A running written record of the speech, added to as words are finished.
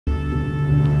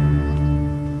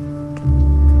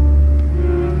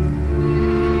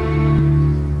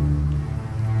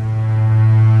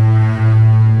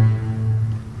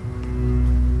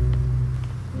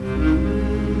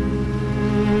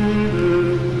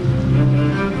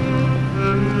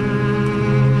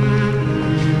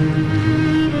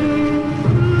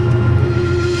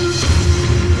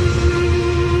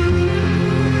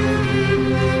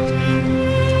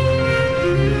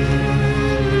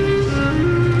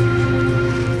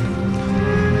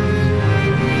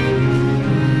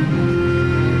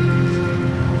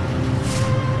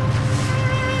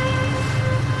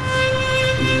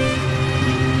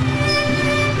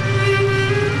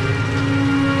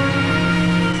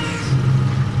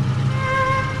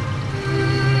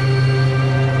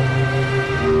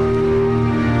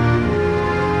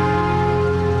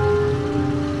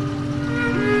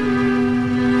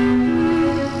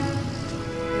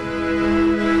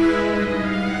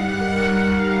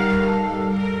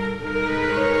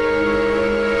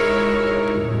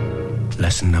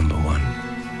Lesson number 1.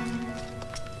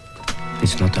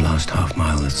 It's not the last half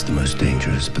mile that's the most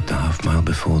dangerous, but the half mile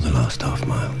before the last half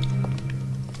mile.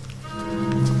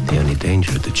 The only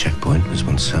danger at the checkpoint was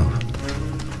oneself.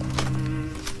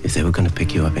 If they were going to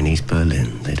pick you up in East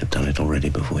Berlin, they'd have done it already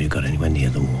before you got anywhere near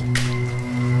the wall.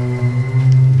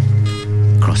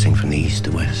 Crossing from the east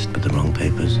to west with the wrong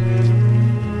papers.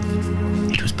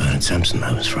 It was Bernard Sampson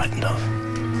I was frightened of.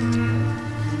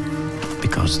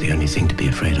 Because the only thing to be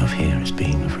afraid of here is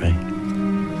being afraid.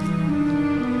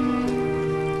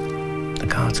 The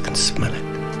guards can smell it.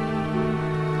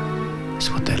 It's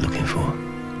what they're looking for.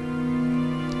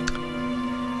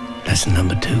 Lesson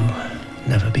number 2,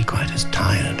 never be quite as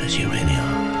tired as you really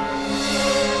are.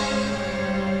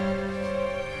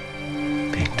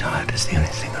 Being tired is the only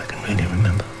thing I can really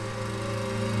remember.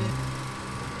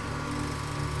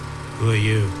 Who are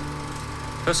you?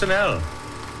 Personnel.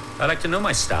 I like to know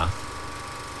my staff.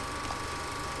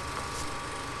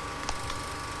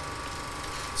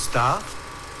 Staff?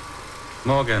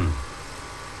 Morgan.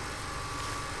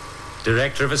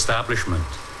 Director of Establishment.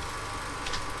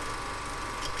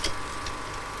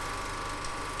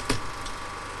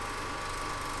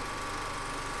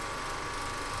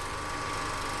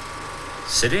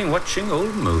 Sitting watching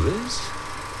old movies?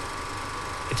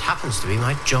 It happens to be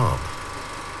my job.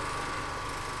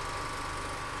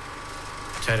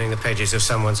 Turning the pages of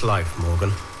someone's life,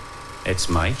 Morgan. It's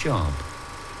my job.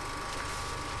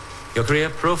 Your career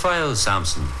profile,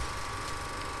 Sampson.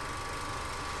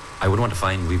 I wouldn't want to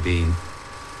find we've been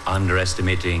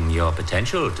underestimating your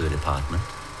potential to the department.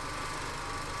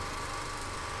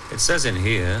 It says in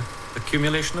here,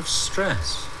 accumulation of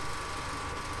stress.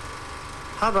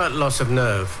 How about loss of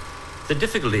nerve? The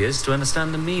difficulty is to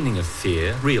understand the meaning of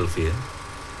fear, real fear.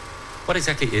 What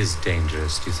exactly is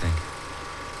dangerous, do you think?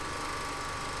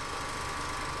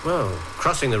 Well,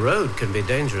 crossing the road can be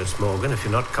dangerous, Morgan, if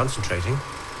you're not concentrating.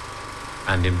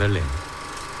 And in Berlin.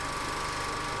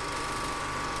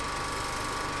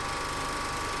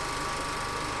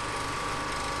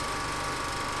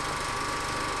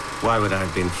 Why would I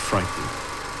have been frightened?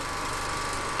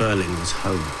 Berlin was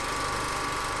home.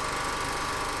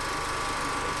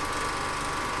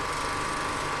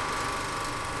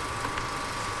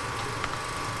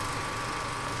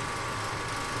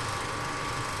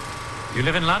 You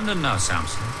live in London now,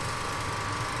 Sampson.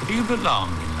 Do you belong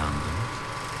in London?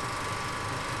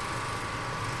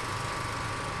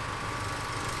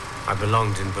 I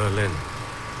belonged in Berlin.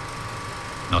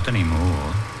 Not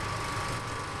anymore.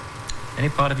 Any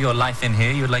part of your life in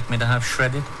here you'd like me to have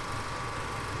shredded?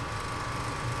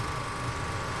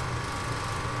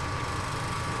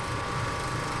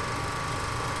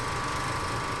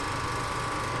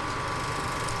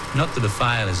 Not that a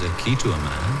file is a key to a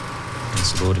man.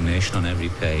 Insubordination on every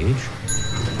page.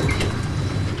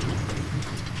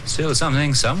 Still,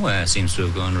 something somewhere seems to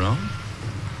have gone wrong.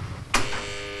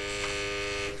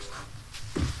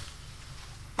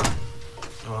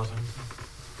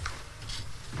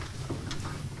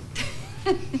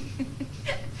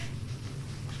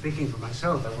 Speaking for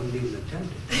myself, I wouldn't even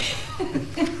attempt it.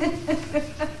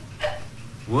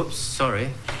 Whoops, sorry.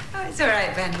 Oh, it's all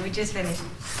right, Ben. We just finished.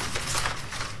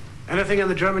 Anything in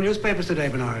the German newspapers today,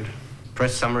 Bernard?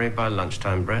 Press summary by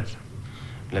lunchtime, Brett.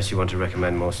 Unless you want to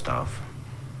recommend more staff.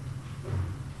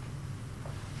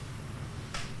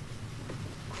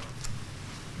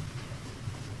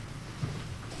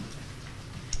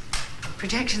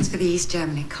 Projections for the East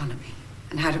German economy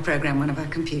and how to program one of our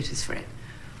computers for it.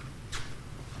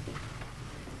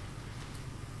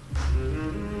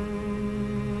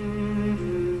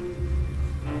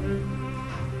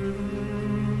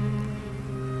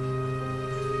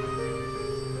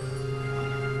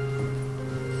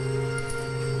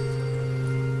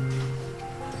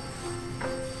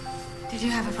 Did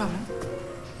you have a problem?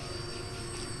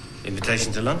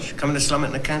 Invitation to lunch? Coming to slum it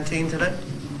in the canteen today?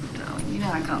 Oh, you know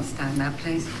I can't stand that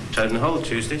place. Toad and Hole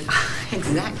Tuesdays.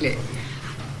 Exactly.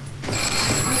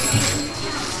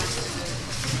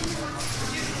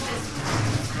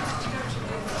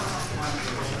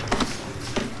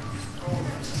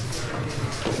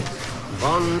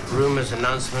 Von Rumour's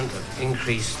announcement of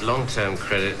increased long-term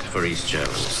credit for East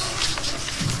Germans.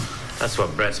 That's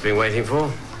what Brett's been waiting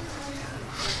for.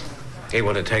 He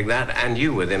wanted to take that and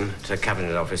you with him to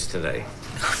Cabinet Office today.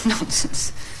 Oh,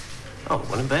 nonsense. Oh,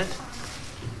 want to bet?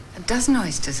 A dozen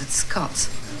oysters at Scott's.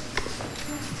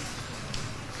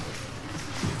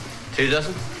 2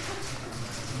 dozen?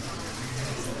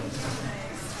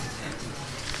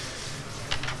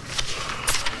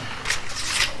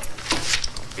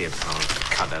 Be a pal.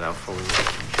 Cut that out for me.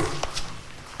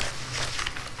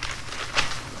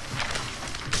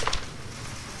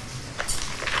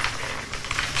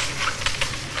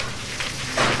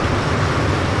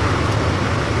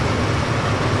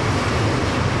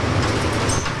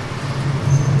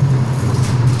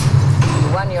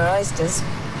 oysters.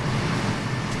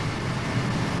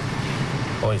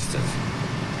 Oysters?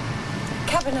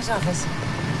 Cabinet office.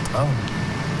 Oh.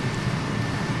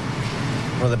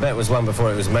 Well, the bet was won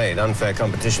before it was made. Unfair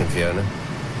competition, Fiona.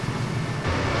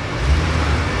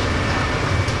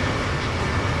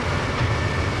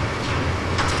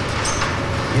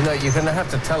 You know, you're going to have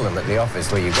to tell them at the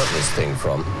office where you got this thing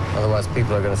from. Otherwise,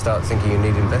 people are going to start thinking you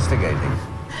need investigating.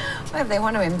 Well, if they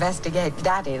want to investigate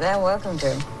Daddy, they're welcome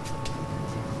to.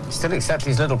 You still accept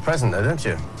his little present, though, don't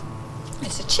you?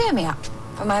 It's a cheer me up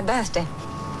for my birthday.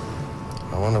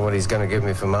 I wonder what he's going to give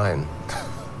me for mine.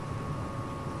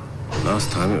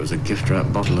 Last time it was a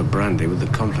gift-wrapped bottle of brandy with the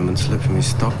compliment slip from his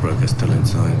stockbroker still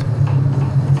inside.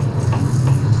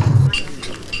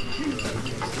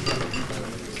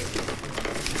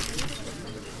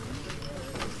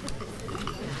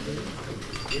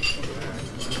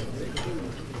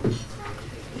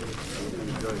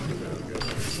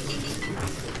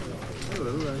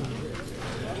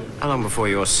 How long before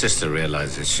your sister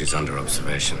realizes she's under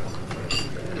observation?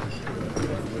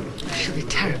 She'll be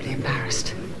terribly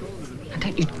embarrassed. And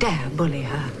don't you dare bully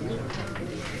her.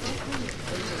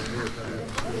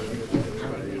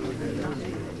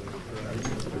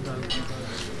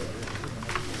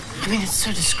 I mean, it's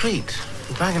so discreet.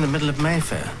 Bang in the middle of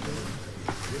Mayfair.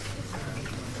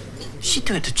 Did she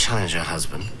do it to challenge her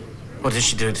husband? Or did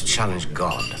she do it to challenge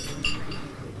God?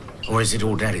 Or is it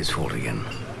all Daddy's fault again?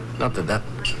 Not that that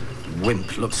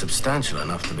wimp looks substantial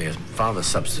enough to be a father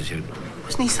substitute.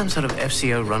 Wasn't he some sort of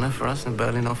FCO runner for us in the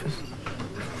Berlin office?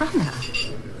 Runner?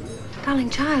 Darling,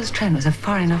 Giles Trent was a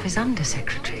Foreign Office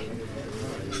Undersecretary.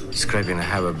 Scraping a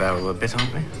Harrow barrel a bit,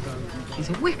 aren't we? He's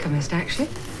a Wickhamist, actually.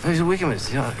 Oh, he's a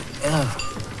Wickhamist, yeah.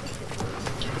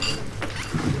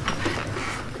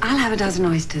 I'll have a dozen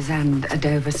oysters and a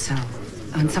Dover sole.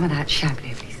 And some of that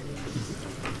Chablis, please.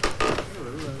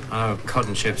 Oh,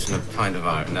 cotton chips and a pint of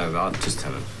iron. No, I'll just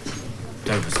have a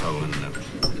Dover sole and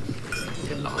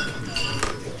a lard.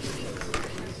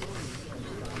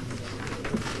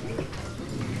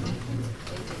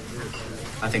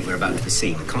 I think we're about to be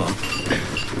seen. Come on.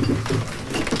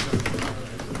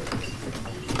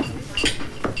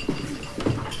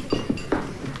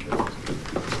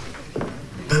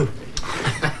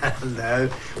 Hello.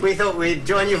 We thought we'd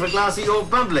join you for a glass of your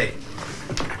bubbly.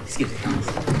 Excuse me.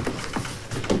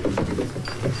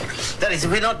 That is,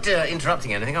 we're not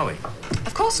interrupting anything, are we?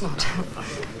 Of course not.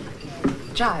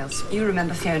 Giles, you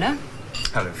remember Fiona?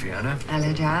 Hello, Fiona.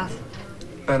 Hello, Giles.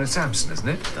 Bernard Sampson, isn't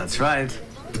it? That's right.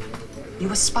 You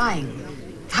were spying.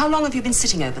 How long have you been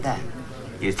sitting over there?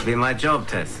 Used to be my job,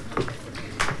 Tess.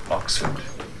 Oxford.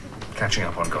 Catching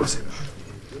up on gossip.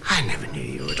 I never knew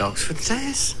you were at Oxford,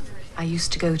 Tess. I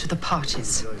used to go to the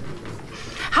parties.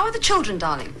 How are the children,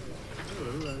 darling?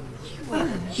 Well,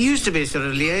 you used to be a sort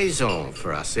of liaison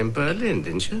for us in Berlin,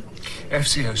 didn't you?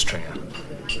 FCO stringer.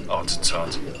 Odds and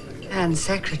sods. And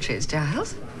secretaries,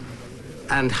 Giles.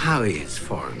 And how is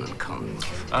Foreign and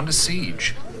Commonwealth? Under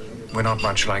siege. We're not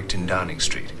much liked in Downing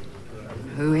Street.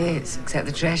 Who is, except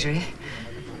the Treasury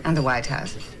and the White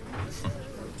House?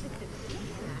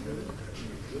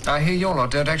 I hear your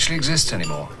lot don't actually exist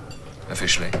anymore,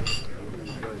 officially.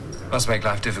 Must make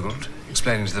life difficult,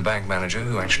 explaining to the bank manager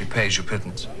who actually pays your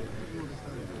pittance.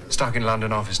 Stuck in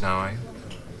London office now, are you?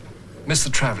 Miss the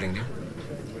travelling, do you?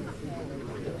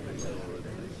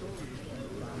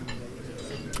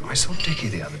 I saw Dickie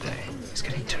the other day. He's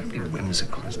getting terribly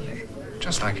whimsical, isn't he?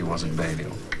 Just like he was at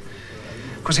Balliol.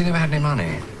 Of course, he never had any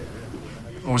money.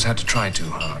 Always had to try too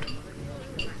hard.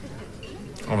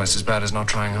 Almost as bad as not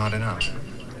trying hard enough.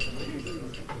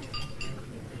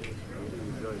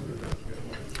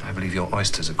 I believe your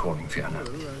oysters are calling, Fiona.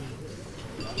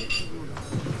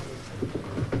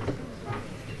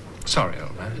 Sorry,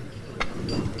 old man.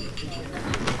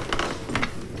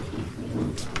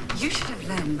 You should have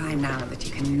learned by now that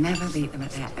you can never beat them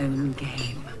at their own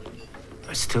game.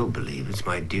 I still believe it's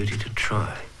my duty to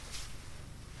try.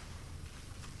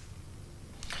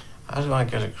 How do I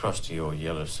get across to your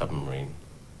yellow submarine?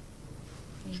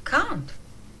 You can't.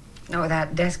 Not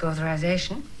without desk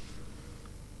authorization.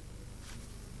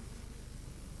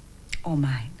 Or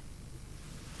mine.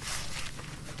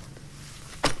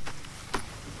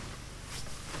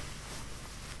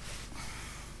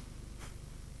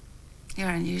 You're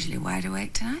unusually wide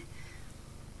awake tonight.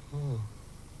 You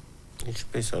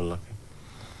should be so lucky.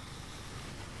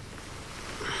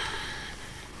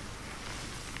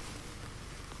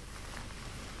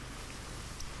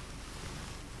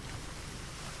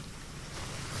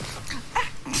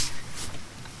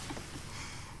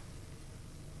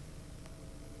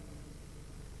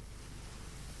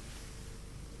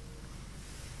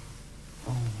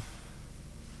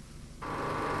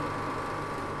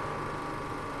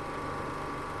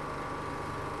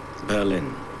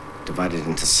 Berlin, divided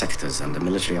into sectors under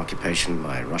military occupation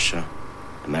by Russia,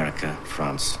 America,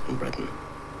 France, and Britain.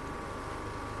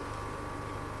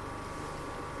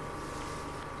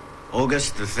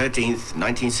 August the 13th,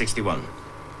 1961.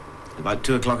 About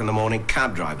 2 o'clock in the morning,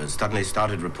 cab drivers suddenly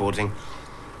started reporting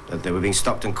that they were being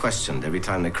stopped and questioned every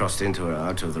time they crossed into or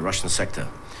out of the Russian sector.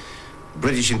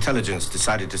 British intelligence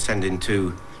decided to send in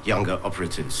 2 younger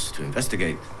operatives to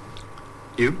investigate.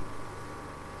 You?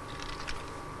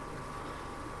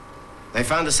 They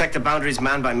found the sector boundaries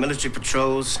manned by military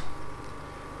patrols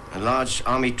and large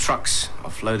army trucks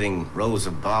offloading rolls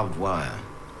of barbed wire.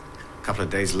 A couple of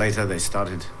days later, they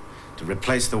started to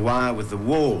replace the wire with the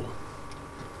wall.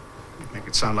 You make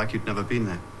it sound like you'd never been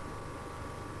there.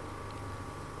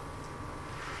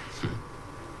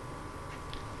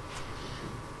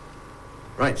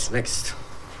 Right, next.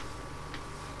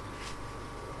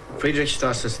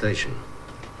 Friedrichstrasse Station.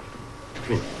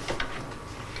 Come in.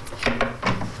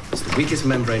 It's the weakest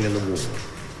membrane in the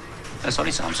wall.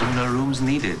 Sorry, Samson, no rooms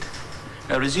needed.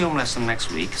 Resume lesson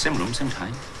next week. Same room, same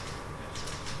time.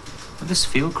 But this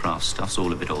fieldcraft stuff's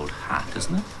all a bit old hat,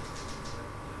 isn't it?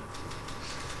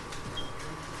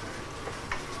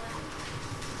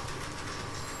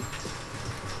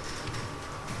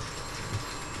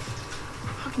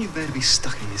 How can you bear to be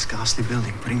stuck in this ghastly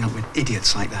building, putting up with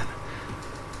idiots like that?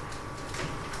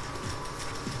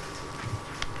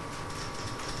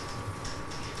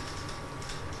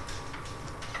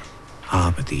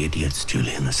 Ah, but the idiots,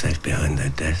 Julian, are safe behind their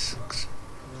desks.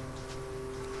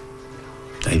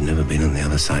 They've never been on the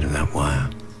other side of that wire.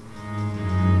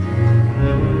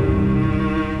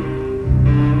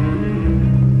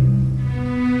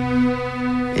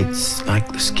 It's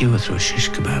like the skewer through a shish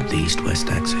kebab, the east-west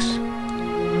axis.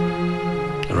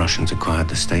 The Russians acquired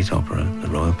the state opera, the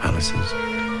royal palaces,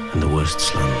 and the worst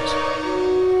slums.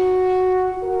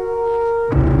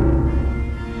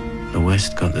 The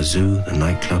west got the zoo, the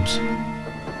nightclubs,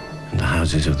 and the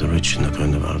houses of the rich in the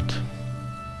Grunewald.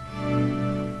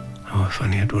 Oh, if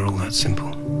only it were all that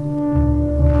simple.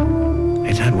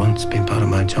 It had once been part of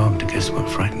my job to guess what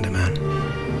frightened a man.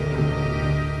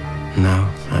 Now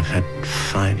I've had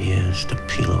 5 years to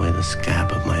peel away the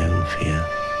scab of my own fear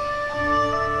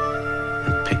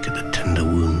and pick at the tender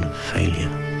wound of failure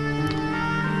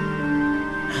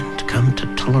and come to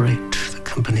tolerate the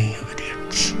company of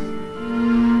idiots.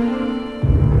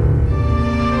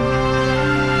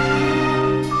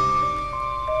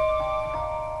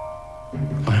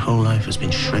 My whole life has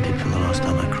been shredded from the last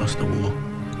time I crossed the wall.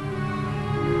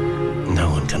 No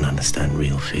one can understand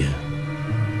real fear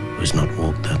who has not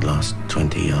walked that last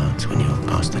 20 yards when you're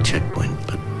past the checkpoint,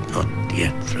 but not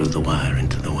yet through the wire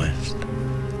into the west.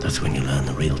 That's when you learn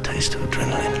the real taste of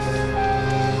adrenaline.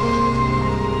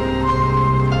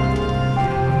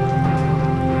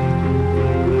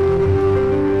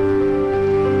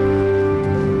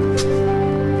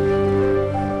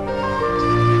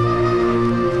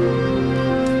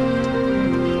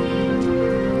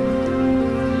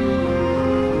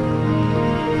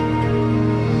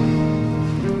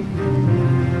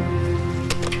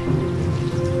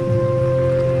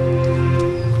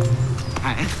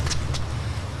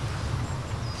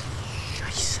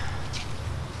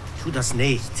 Das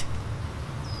nicht.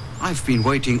 I've been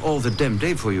waiting all the damn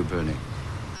day for you, Bernie.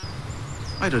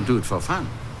 I don't do it for fun.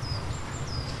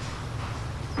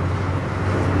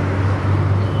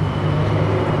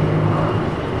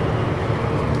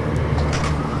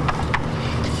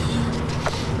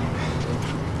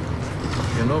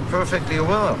 You know perfectly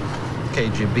well.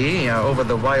 KGB are over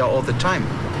the wire all the time.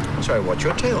 So I watch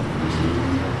your tail.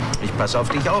 Ich pass auf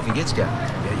dich auf. Wie geht's dir?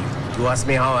 Yeah, you ask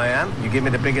me how I am? You give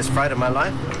me the biggest fright of my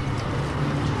life?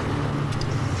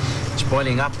 It's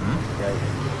boiling up, Yeah.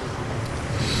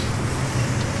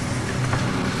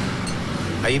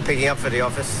 Are you picking up for the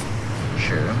office?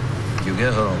 Sure. You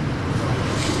get home.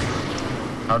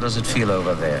 How does it feel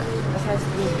over there?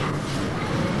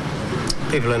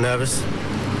 People are nervous.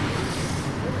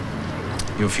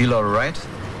 You feel all right?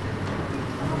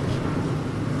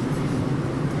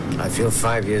 I feel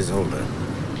 5 years older.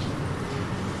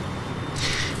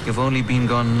 You've only been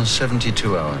gone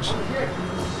 72 hours.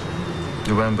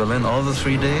 You were in Berlin all the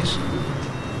 3 days?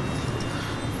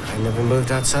 I never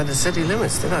moved outside the city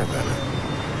limits, did I, Bernard?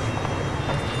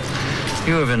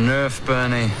 You have a nerve,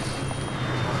 Bernie.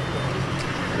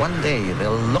 One day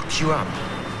they'll lock you up.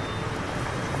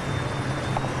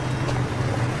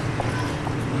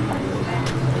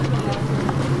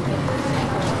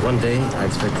 One day, I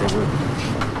expect they will.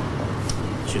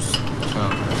 Just...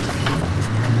 Oh.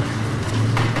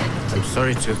 I'm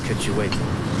sorry to have kept you waiting.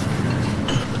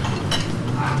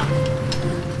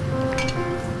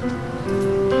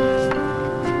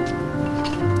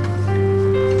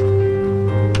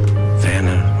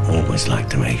 always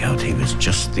liked to make out he was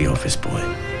just the office boy.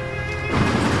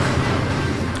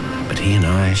 But he and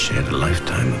I shared a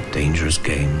lifetime of dangerous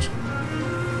games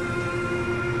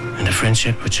and a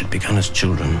friendship which had begun as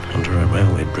children under a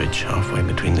railway bridge halfway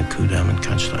between the Kudamm and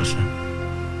Katstrasse,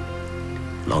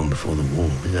 long before the wall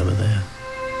was ever there.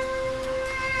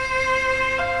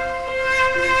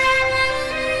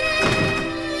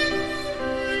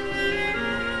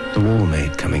 The war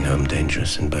made coming home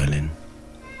dangerous in Berlin.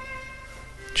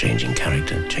 Changing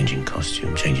character, changing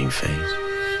costume, changing phase.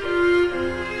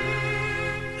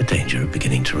 The danger of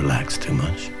beginning to relax too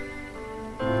much.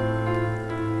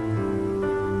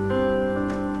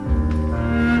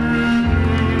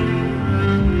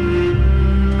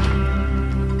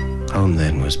 Home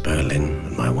then was Berlin,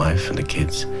 and my wife and the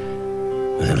kids,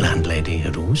 with a landlady who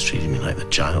had always treated me like the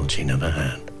child she never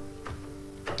had,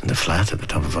 and a flat at the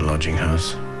top of a lodging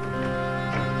house.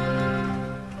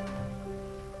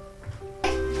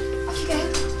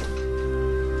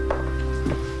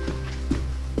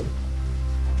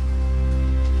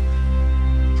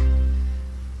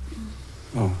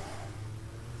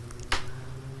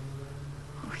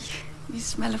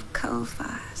 Smell of coal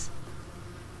fires.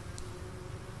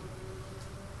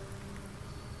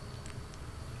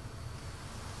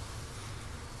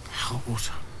 Hot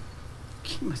water.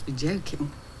 You must be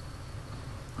joking.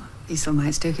 Well, Liesl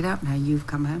might stoke it up now you've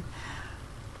come home.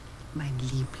 Mein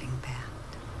Liebling, Bernd.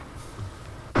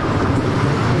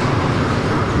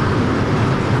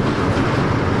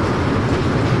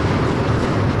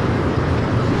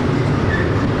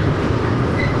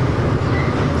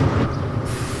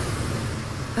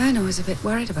 Werner was a bit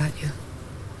worried about you.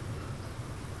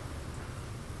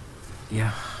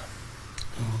 Yeah.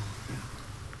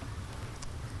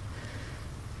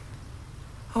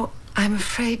 Oh, I'm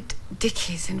afraid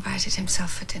Dickie's invited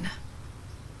himself for dinner.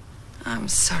 I'm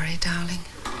sorry, darling.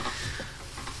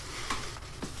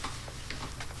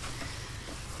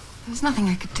 There's nothing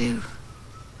I could do.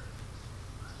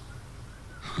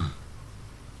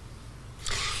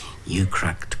 You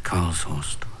cracked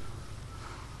Karlshorst.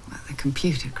 Well, the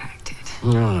computer cracked it.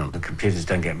 No, the computers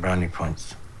don't get brownie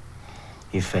points.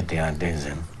 You fed the ideas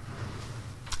in.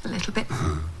 A little bit.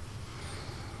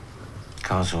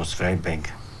 Karlshorst's very big.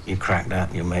 You crack that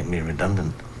and you'll make me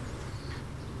redundant.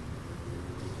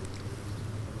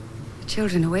 The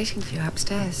children are waiting for you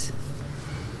upstairs.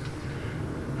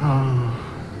 Oh.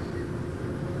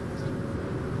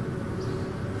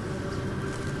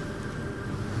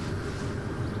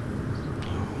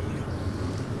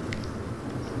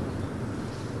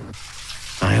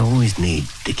 I always need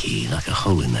Dickie like a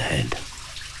hole in the head.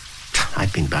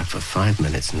 I'd been back for 5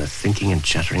 minutes and the thinking and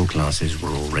chattering classes were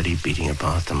already beating a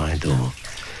path to my door.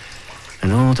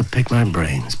 And all to pick my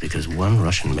brains because one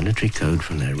Russian military code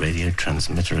from their radio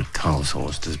transmitter at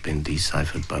Karlshorst has been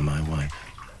deciphered by my wife.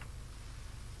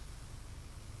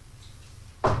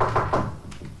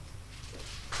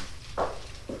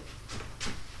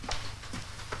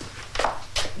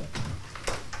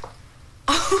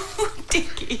 Oh,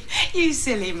 Dickie, you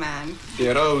silly man.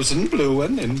 The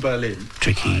Rosenblumen in Berlin.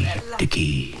 Tricky,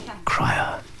 Dickie,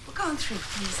 crier. Well, go on through,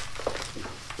 please.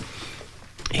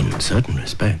 In certain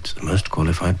respects, the most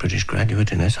qualified British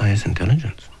graduate in SIS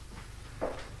intelligence.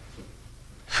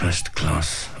 First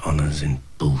class honors in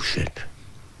bullshit.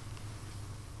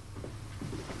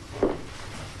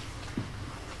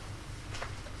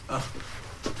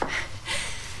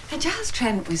 Giles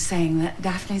Trent was saying that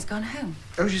Daphne's gone home.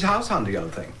 Oh, she's house hunting,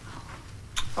 old thing.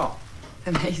 Oh.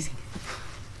 Amazing.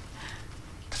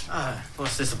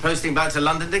 What's this, a posting back to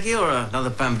London, Dickie, or another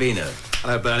Bambino?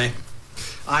 Hello, Bernie.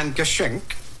 Ein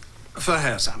Geschenk for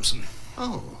Herr Samson.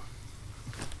 Oh.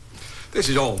 This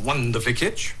is all wonderfully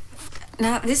kitsch.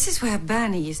 Now, this is where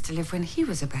Bernie used to live when he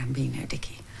was a Bambino,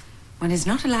 Dickie. One is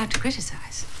not allowed to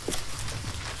criticize.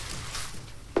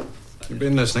 You've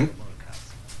been listening?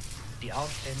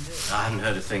 I haven't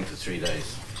heard a thing for 3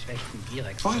 days.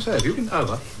 Why, say, have you been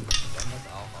over?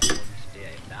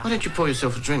 Why don't you pour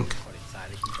yourself a drink?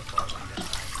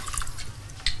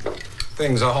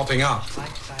 Things are hopping up.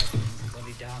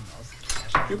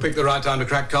 You picked the right time to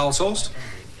crack Karlshorst.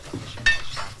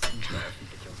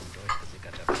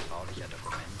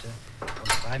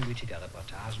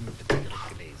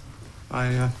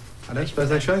 I don't suppose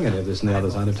they're showing any of this on the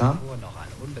other side of town.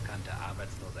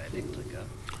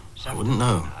 I wouldn't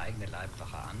know.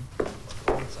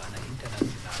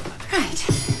 Right.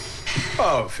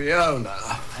 Oh, Fiona.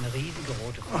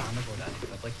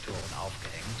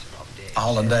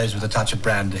 Hollandaise with a touch of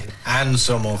brandy. And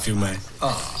some more, if you may.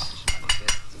 Oh.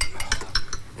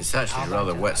 It's actually a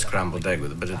rather wet scrambled egg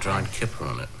with a bit of dried kipper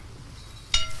on it.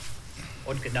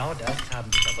 Oh,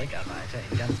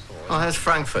 how's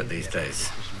Frankfurt these days?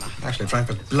 Actually,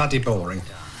 Frankfurt's bloody boring.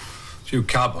 Few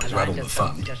cowboys who had all the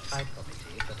fun.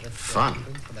 Fun?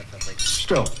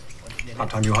 Still, about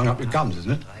time you hung up your guns,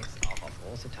 isn't it?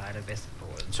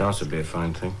 Chance would be a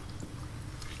fine thing.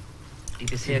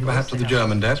 Perhaps to the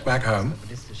German desk back home.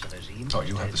 Oh,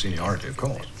 you have the seniority, of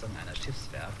course.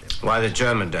 Why the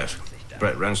German desk?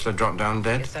 Brett Rensler dropped down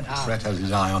dead? Brett has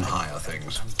his eye on higher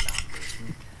things.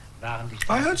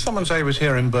 I heard someone say he was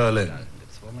here in Berlin.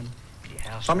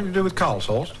 Something to do with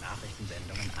Karlshorst?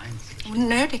 Wouldn't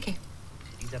know, Dickie.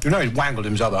 You know he's wangled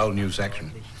himself a whole new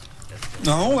section.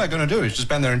 No, all they're going to do is to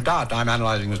spend their entire time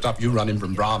analysing the stuff you run in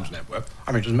from Brahms' network.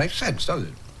 I mean, it doesn't make sense, does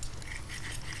it?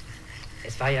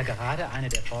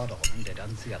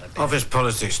 Office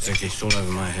politics, Dickie, it's all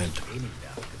over my head.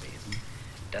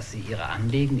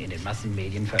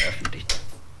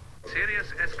 Serious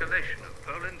escalation of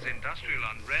Poland's industrial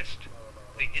unrest,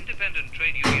 the independent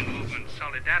trade union movement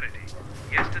Solidarity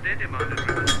yesterday demanded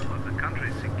removal of the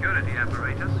country's security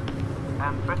apparatus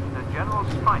and threatened a general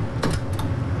strike.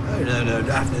 Oh, no,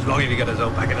 Daphne, as long as you get us all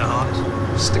back in the harness,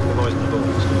 stick the boys in the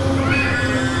balls.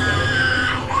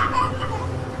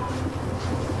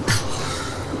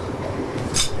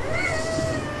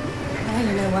 Now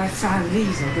you know why Frau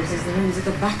Liesel gives us the rooms at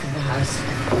the back of the house.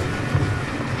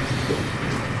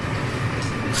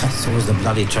 It's always the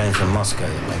bloody train from Moscow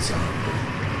that makes it.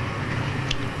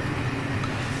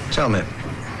 Tell me,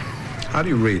 how do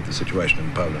you read the situation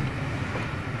in Poland?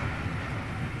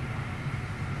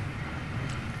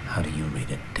 How do you read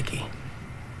it, Dickie?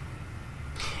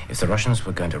 If the Russians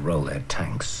were going to roll their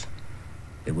tanks,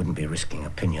 they wouldn't be risking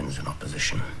opinions in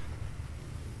opposition.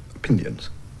 Opinions?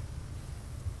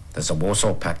 There's a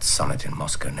Warsaw Pact summit in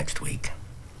Moscow next week.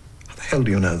 How the hell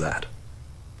do you know that?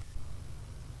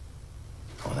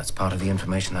 Oh, that's part of the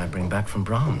information I bring back from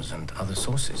Brahms and other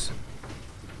sources.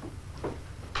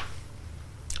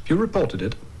 Have you reported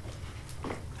it?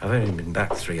 I've only been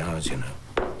back 3 hours, you know.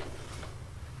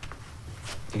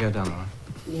 You go down, all right?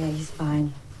 Yeah, he's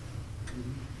fine.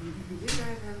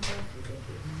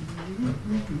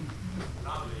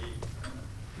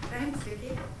 Thanks,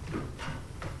 Dickie.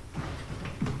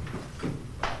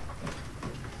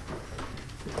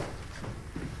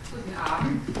 Guten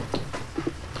Abend.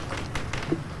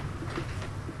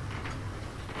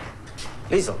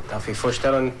 Liesel, darf ich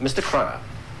vorstellen, Mr. Cryer.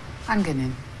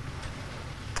 Angenehm.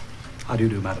 How do you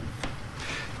do, madam?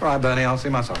 All right, Bernie, I'll see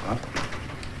myself out.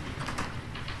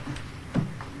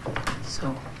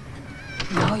 So,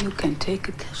 now you can take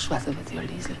a Kirschwasser with your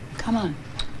Liesel. Come on.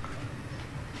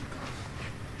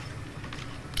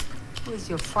 Who is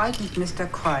your frightened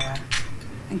Mr. Cryer?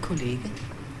 Ein Kollege.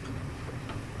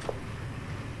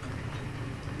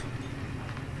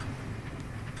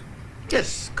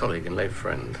 Yes, colleague and late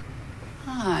friend.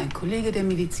 Ah, ein Kollege, der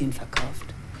Medizin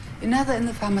verkauft. Another in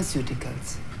the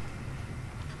pharmaceuticals.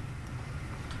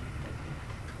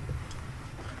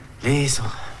 Liesel,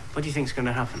 what do you think's going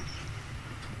to happen?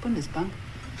 Bundesbank.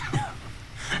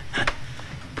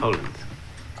 Poland.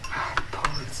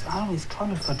 Poles, always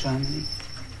trouble for Germany.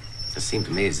 It seems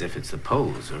to me as if it's the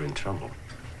Poles who are in trouble.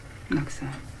 Mag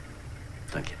sein.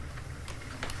 Thank you.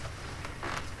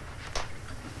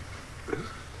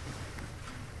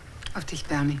 Auf dich,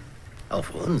 Bernie.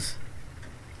 Auf uns?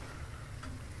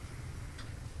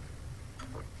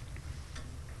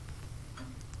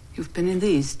 You've been in the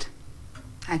East.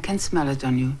 I can smell it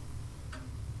on you.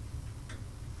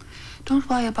 Don't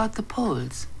worry about the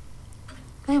Poles.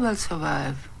 They will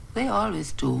survive. They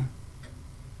always do.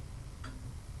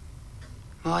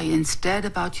 Worry instead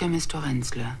about your Mr.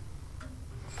 Rensler.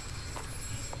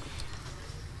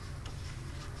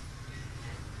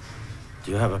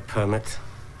 Do you have a permit?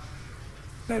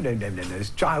 No. It's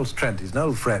Giles Trent. He's an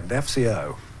old friend,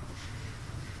 FCO.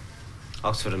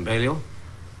 Oxford and Balliol?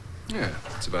 Yeah,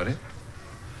 that's about it.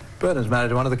 Bernard's married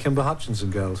to one of the Kimber Hutchinson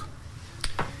girls.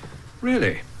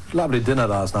 Really? Lovely dinner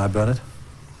last night, Bernard.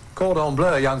 Cordon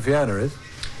bleu, young Fiona is.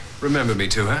 Remember me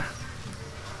to her.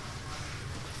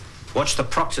 Watch the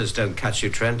proctors don't catch you,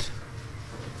 Trent.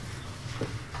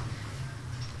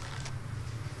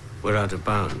 We're out of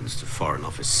bounds to Foreign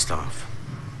Office staff.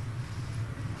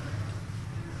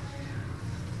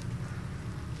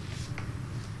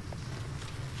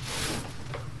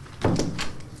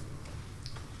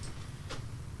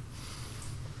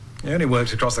 He only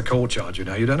works across the courtyard, you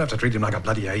know. You don't have to treat him like a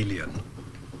bloody alien.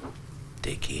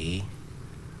 Dickie,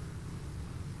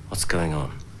 what's going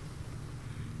on?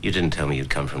 You didn't tell me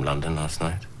you'd come from London last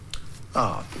night.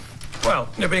 Ah, well,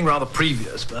 you're being rather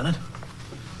previous, Bernard.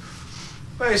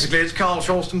 Basically, it's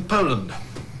Karlshorst and Poland.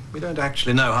 We don't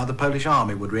actually know how the Polish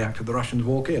army would react if the Russians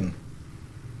walk in.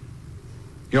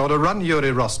 You're to run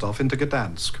Yuri Rostov into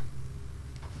Gdansk.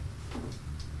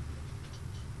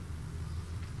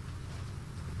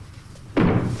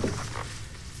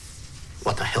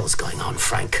 What the hell's going on,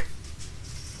 Frank?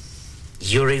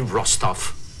 Yuri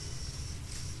Rostov?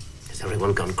 Has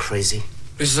everyone gone crazy?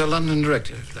 This is a London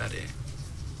directive, laddie.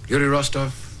 Yuri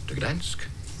Rostov to Gdansk,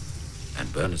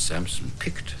 and Bernard Sampson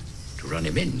picked to run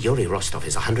him in. Yuri Rostov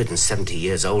is 170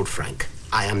 years old, Frank.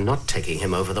 I am not taking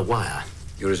him over the wire.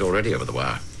 Yuri's already over the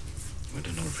wire. He went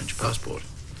on a French passport.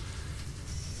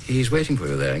 He's waiting for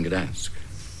you there in Gdansk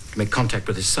to make contact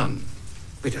with his son.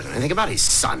 We don't know anything about his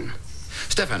son.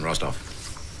 Stefan Rostov.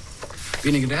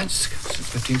 Been in Gdansk since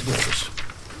 15th of August.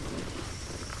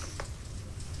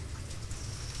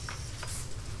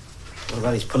 What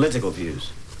about his political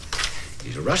views?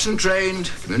 He's a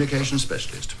Russian-trained communications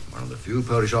specialist, one of the few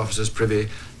Polish officers privy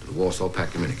to the Warsaw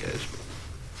Pact communiques.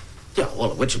 Yeah,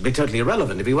 all of which would be totally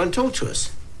irrelevant if he won't talk to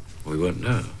us. We won't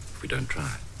know if we don't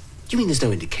try. You mean there's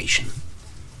no indication?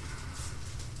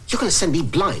 You're going to send me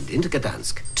blind into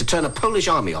Gdansk to turn a Polish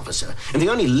army officer, and the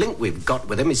only link we've got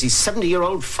with him is his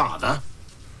 70-year-old father?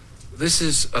 This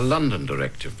is a London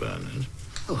directive, Bernard.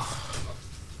 Oh.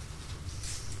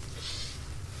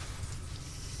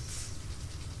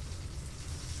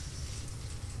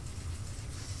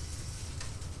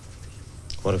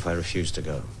 What if I refuse to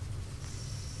go?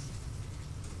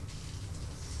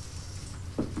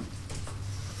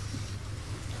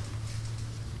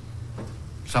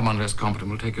 Someone less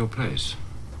competent will take your place.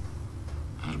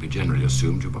 And it'll be generally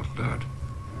assumed you're bottled out.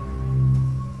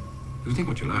 You think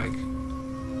what you like.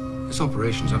 This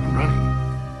operation's up and running.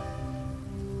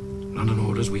 London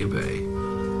orders, we obey.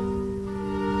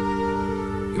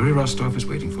 Yuri Rostov is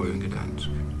waiting for you in Gdansk.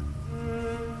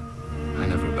 I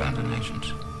never abandon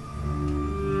agents.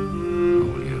 Nor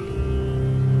will you.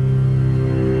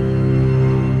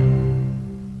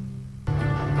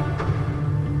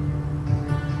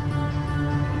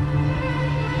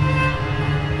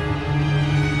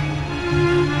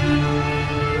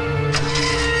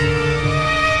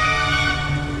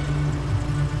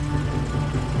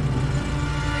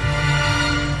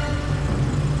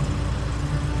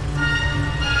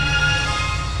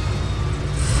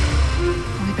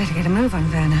 Better get a move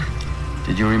on, Werner.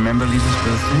 Did you remember Lisa's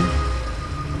birthday?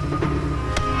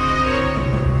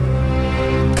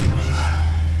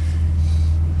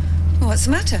 What's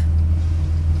the matter?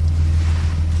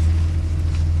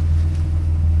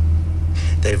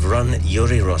 They've run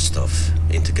Yuri Rostov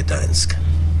into Gdansk.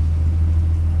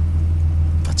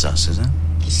 That's us, is it?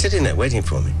 He's sitting there waiting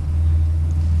for me.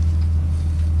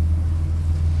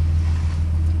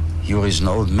 Yuri's an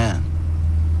old man.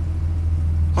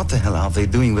 What the hell are they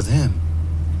doing with him?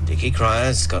 Dickie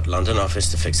Cryer's got London office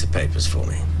to fix the papers for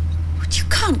me. But you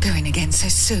can't go in again so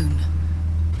soon.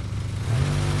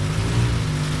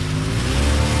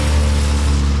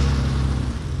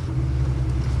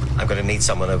 I'm going to need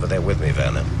someone over there with me,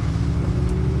 Werner.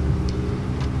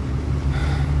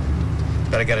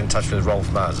 Better get in touch with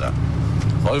Rolf Mauser.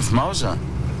 Rolf Mauser?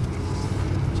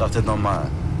 Sag das nochmal.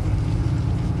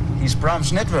 He's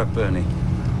Bram's network, Bernie.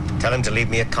 Tell him to leave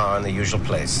me a car in the usual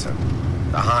place.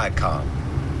 A hired car.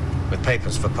 With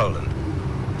papers for Poland.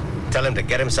 Tell him to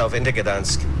get himself into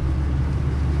Gdansk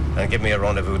and give me a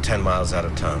rendezvous 10 miles out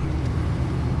of town.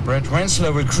 Brett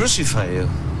Rensler will crucify you.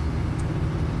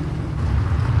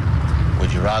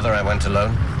 Would you rather I went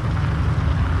alone?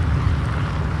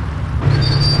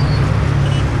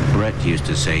 Brett used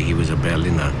to say he was a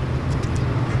Berliner.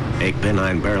 Ich bin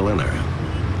ein Berliner.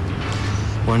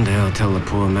 One day I'll tell the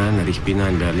poor man that Ich bin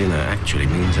ein Berliner actually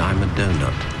means I'm a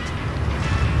donut.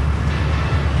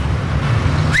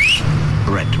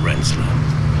 Brett Rensler.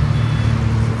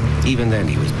 Even then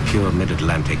he was pure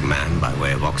mid-Atlantic man by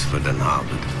way of Oxford and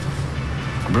Harvard.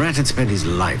 Brett had spent his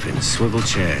life in swivel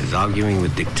chairs, arguing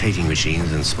with dictating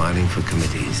machines and smiling for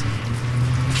committees.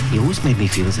 He always made me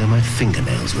feel as though my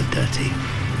fingernails were dirty.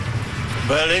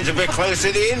 Berlin's a bit close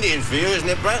to the Indians for you, isn't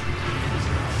it, Brett?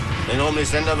 They normally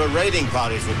send over raiding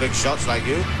parties for big shots like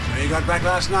you. You got back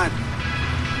last night.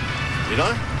 Did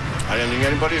I? I don't think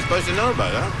anybody's supposed to know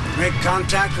about that. Make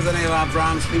contact with any of our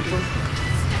Brahms people?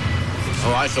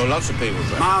 Oh, I saw lots of people,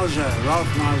 Brett. Mauser, Rolf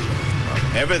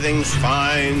Mauser. Everything's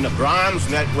fine. The Brahms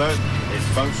network is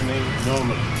functioning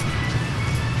normally.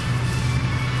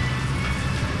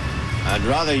 I'd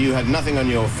rather you had nothing on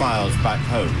your files back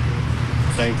home,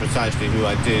 saying precisely who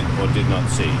I did or did not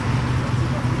see.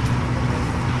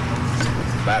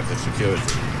 Bad for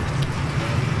security.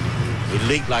 We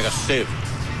leak like a sieve.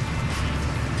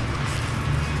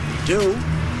 Do?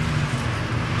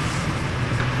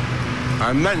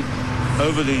 I meant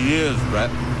over the years,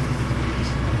 Brett.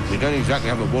 We don't exactly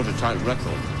have a watertight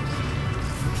record.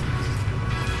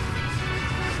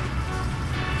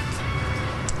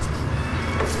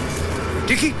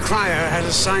 Dickie Cryer has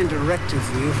a signed directive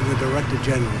for you from the Director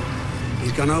General.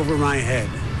 He's gone over my head.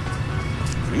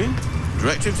 Really?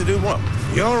 Directive to do what?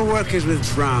 Your work is with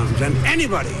Brahms, and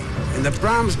anybody in the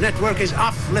Brahms network is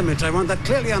off limits. I want that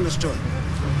clearly understood.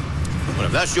 Well,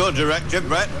 if that's your directive,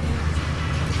 Brett,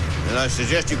 then I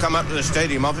suggest you come up to the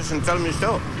stadium office and tell them your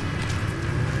story.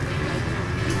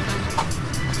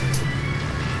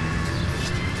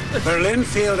 Berlin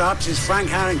Field Ops is Frank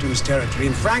Harrington's territory,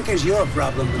 and Frank is your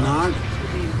problem, Bernard.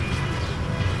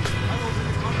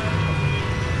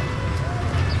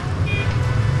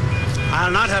 I'll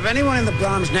not have anyone in the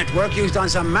Brahms network used on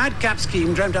some madcap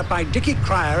scheme dreamt up by Dickie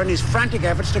Cryer and his frantic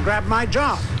efforts to grab my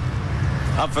job.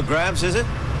 Up for grabs, is it?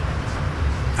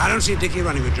 I don't see Dickie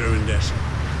running a German desk.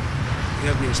 He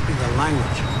doesn't even speak the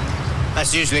language.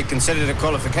 That's usually considered a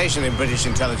qualification in British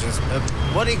intelligence.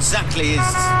 What exactly is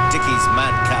Dickie's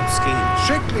madcap scheme?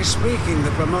 Strictly speaking,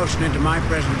 the promotion into my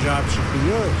present job should be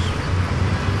yours.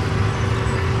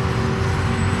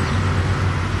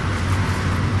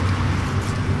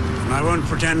 And I won't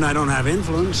pretend I don't have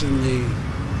influence in the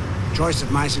choice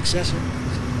of my successor.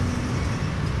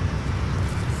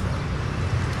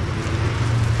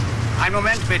 Ein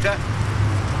Moment, bitte.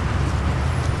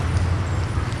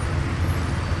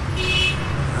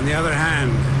 On the other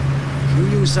hand,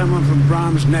 you use someone from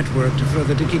Brahms' network to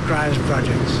further Dickie Cryer's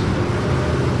projects.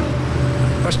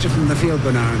 Bust you from the field,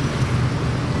 Bernard.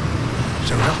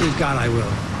 So help me God, I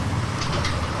will.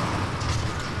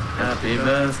 Happy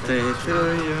birthday to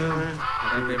you.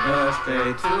 Happy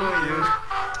birthday to you.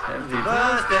 Happy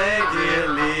birthday, dear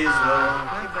Liesel.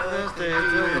 Happy birthday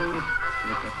to you.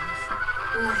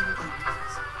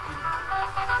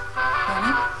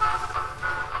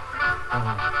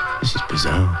 This is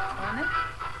bizarre.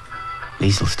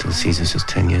 Liesel still sees us as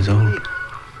 10 years old.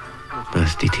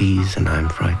 Birthday teas, and I'm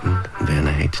frightened, and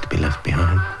Werner hates to be left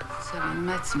behind.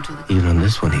 Even on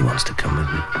this one, he wants to come with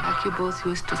me. Like you both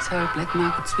used to sell black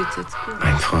market sweets at school.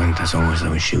 Mein Freund, as always, I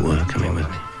wish you were coming with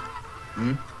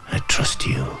me. I trust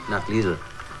you. Nacht, Liesel.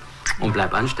 Und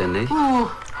bleib anständig.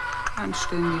 Oh,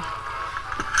 anständig.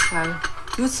 Well,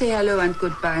 you say hello and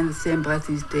goodbye in the same breath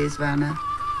these days, Werner.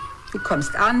 Du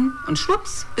kommst an und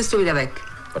schwupps, bist du wieder weg.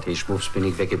 Was hey, schwupps bin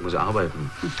ich weg, ich muss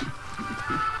arbeiten.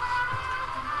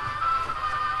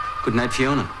 Good night,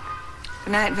 Fiona.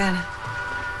 Good night, Werner.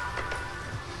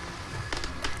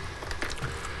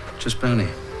 Just Bernie.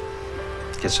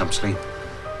 Get some sleep.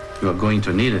 You are going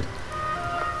to need it.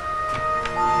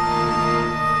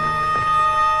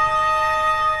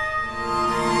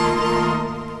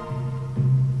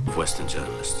 Western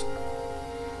journalists.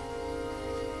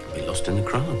 Be lost in the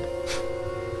crowd.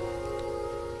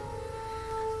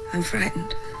 I'm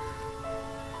frightened.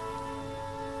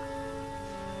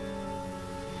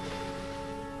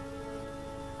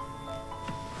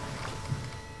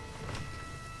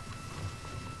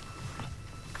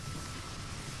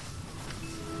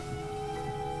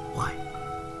 Why?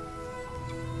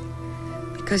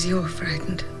 Because you're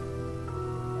frightened.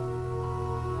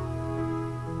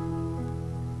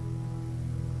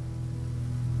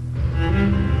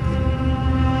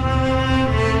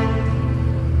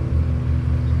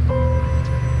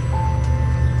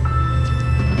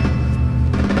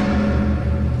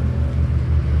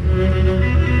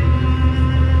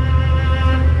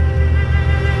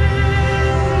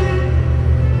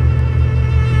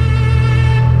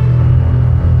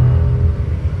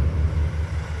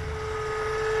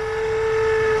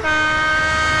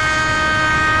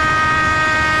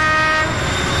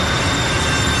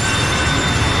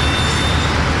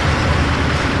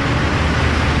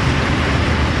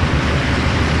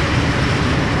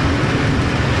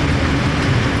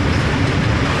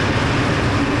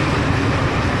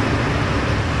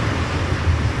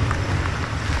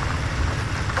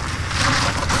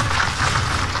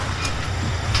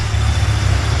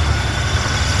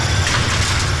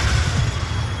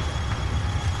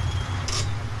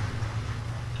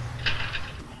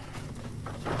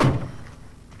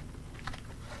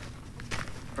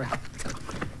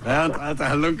 Bernd, alter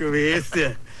Halunke, wie ist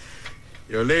dir?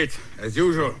 You're late, as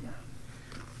usual.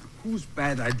 Whose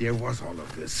bad idea was all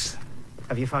of this?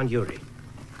 Have you found Yuri?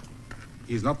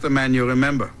 He's not the man you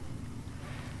remember.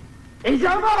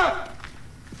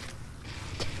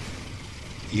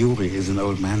 Yuri is an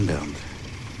old man, Bernd.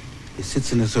 He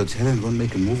sits in his hotel and won't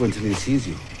make a move until he sees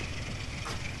you.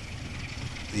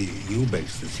 The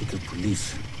Ubeks, the secret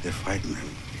police, they frighten him.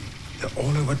 They're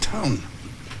all over town.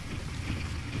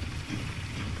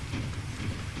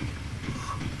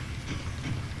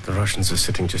 The Russians are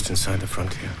sitting just inside the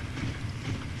frontier.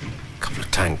 A couple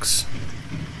of tanks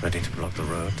ready to block the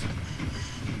road.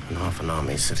 And half an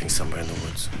army sitting somewhere in the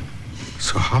woods.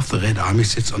 So half the Red Army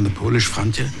sits on the Polish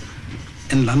frontier?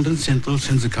 And London Central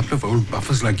sends a couple of old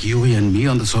buffers like Yuri and me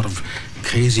on the sort of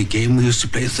crazy game we used to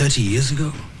play 30 years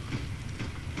ago?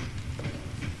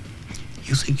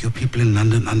 You think your people in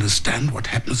London understand what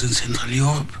happens in Central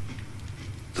Europe?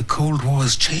 The Cold War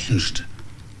has changed.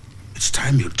 It's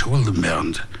time you told them,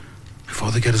 Bernd, before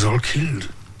they get us all killed.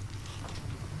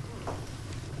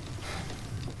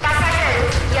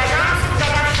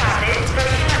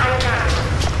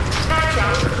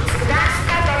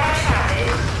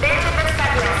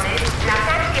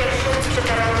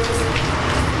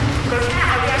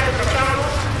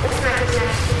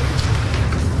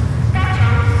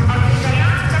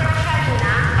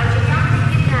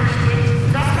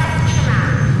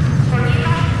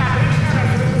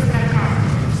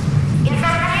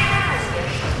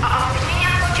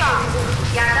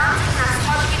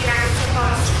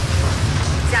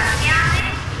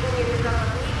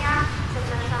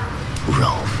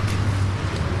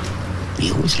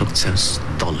 He always looked so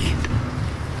stolid.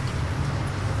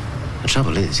 The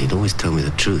trouble is, he'd always tell me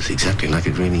the truth exactly like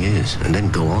it really is, and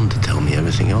then go on to tell me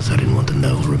everything else I didn't want to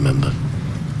know or remember.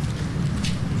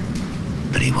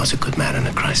 But he was a good man in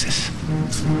a crisis.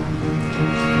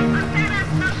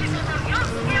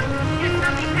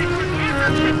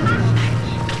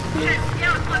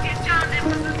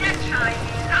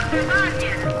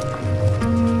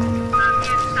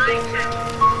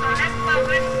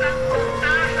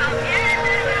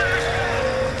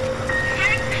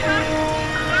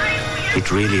 It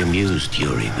really amused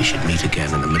Yuri we should meet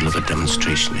again in the middle of a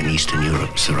demonstration in Eastern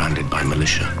Europe, surrounded by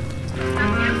militia.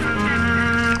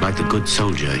 Like the good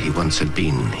soldier he once had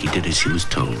been, he did as he was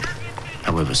told,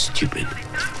 however stupid.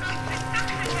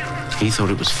 He thought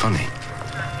it was funny,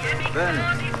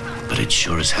 but it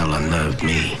sure as hell unnerved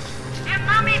me.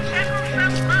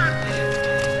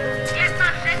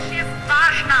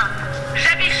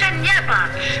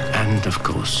 And, of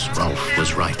course, Rolf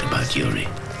was right about Yuri.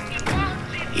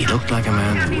 He looked like a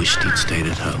man who wished he'd stayed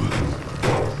at home.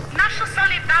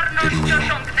 Didn't we all?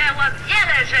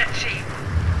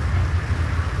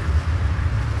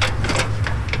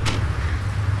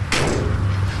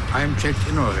 I'm checked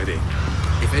in already.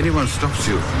 If anyone stops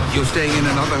you, you're staying in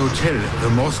another hotel, the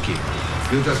Morsky.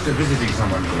 You're just visiting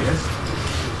someone here, yes?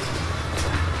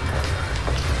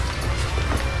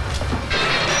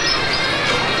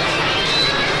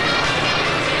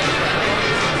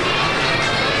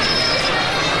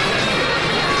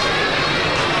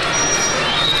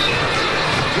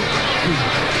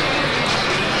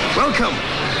 Welcome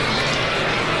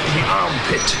to the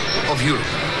armpit of Europe.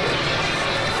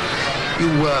 You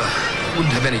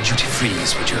wouldn't have any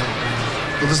duty-frees, would you?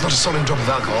 Well, there's not a solid drop of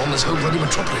alcohol in this whole bloody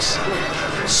metropolis.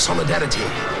 Solidarity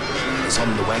is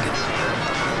on the wagon.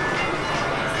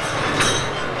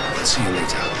 I'll see you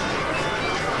later.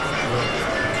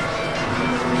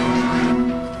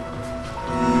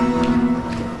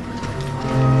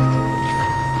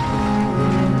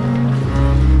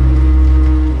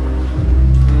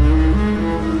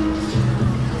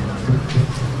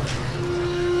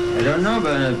 I don't know,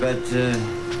 Bernard, but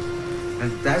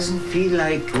it doesn't feel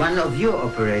like one of your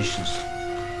operations.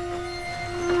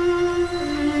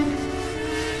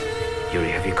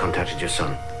 Yuri, have you contacted your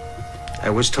son? I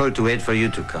was told to wait for you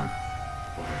to come.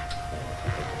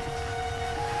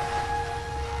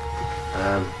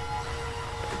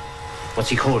 What's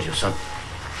he called, your son?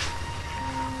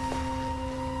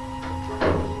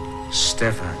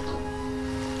 Stefan.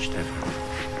 Stefan.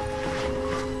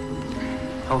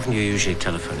 How often do you usually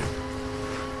telephone him?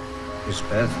 His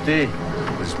birthday,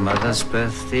 his mother's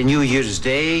birthday, New Year's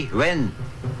Day. When?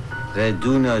 They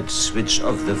do not switch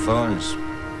off the phones.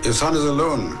 Your son is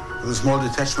alone with a small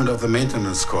detachment of the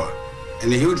maintenance corps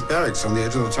in a huge barracks on the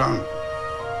edge of the town.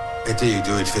 Better you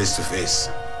do it face to face.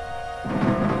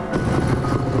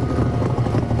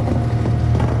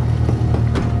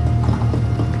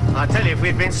 I tell you, if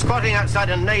we'd been squatting outside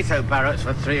a NATO barracks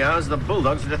for 3 hours, the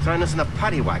Bulldogs would have thrown us in a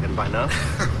paddy wagon by now.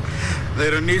 They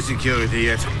don't need security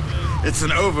yet. It's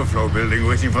an overflow building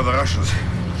waiting for the Russians.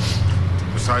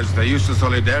 Besides, they're used to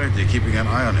Solidarity, keeping an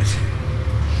eye on it.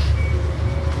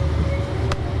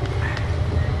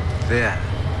 There.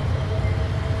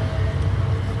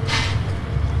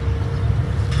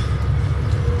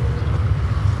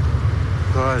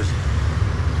 God,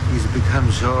 he's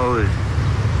become so old.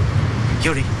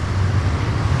 Yuri,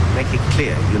 make it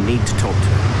clear you need to talk to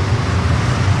him.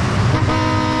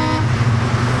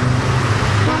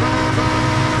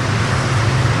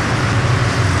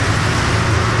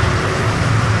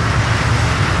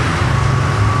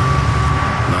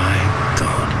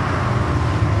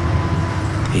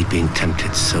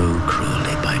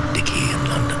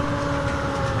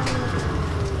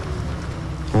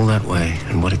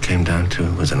 came down to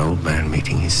was an old man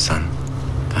meeting his son.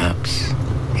 Perhaps,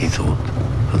 he thought,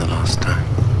 for the last time.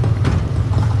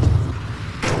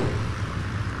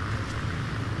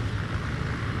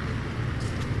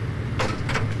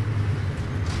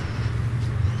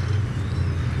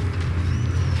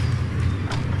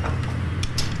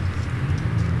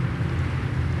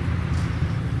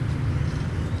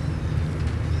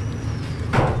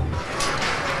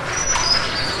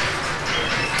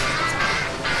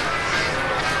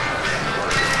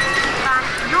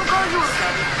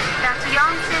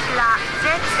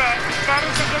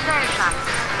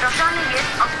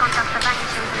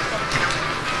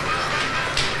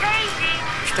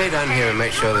 Stay down here and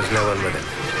make sure there's no one with him.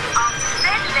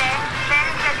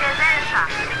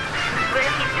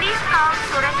 Will he please call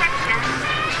to reception?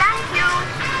 Thank you.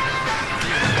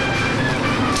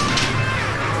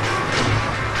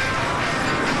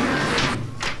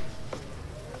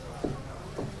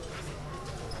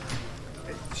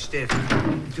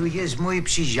 Stefan, tu jest mój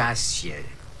przyjaciel.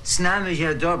 Znamy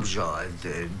się dobrze od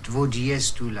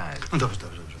 20 lat.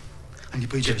 Dobrze. A nie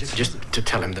pojedziecie? Just to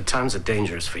tell him the times are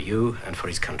dangerous for you and for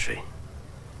his country.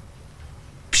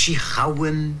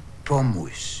 Przyjechałem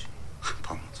pomóc.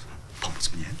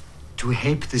 Pomóc mnie? To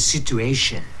help the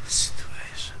situation.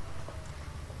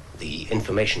 The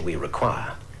information we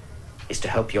require is to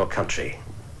help your country,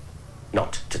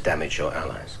 not to damage your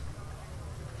allies.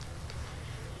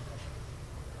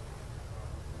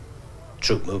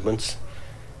 Troop movements,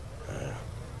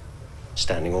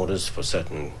 standing orders for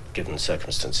certain given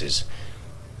circumstances.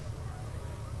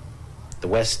 The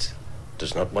West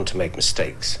does not want to make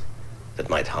mistakes that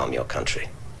might harm your country.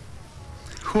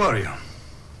 Who are you?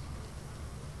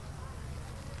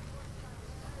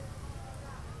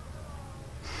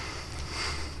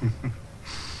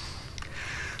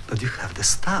 But you have the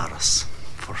stars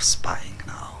for spying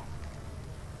now.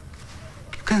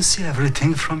 You can see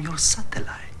everything from your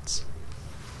satellites.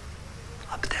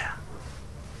 Up there,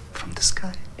 from the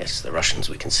sky. Yes, the Russians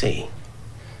we can see.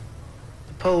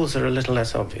 The Poles are a little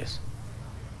less obvious.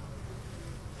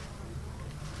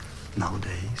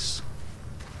 Nowadays,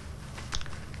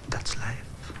 that's life.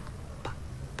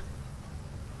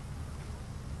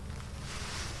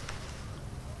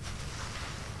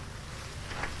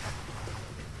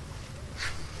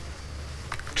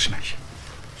 Trzymaj się.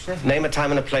 Name a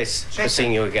time and a place for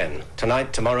seeing you again.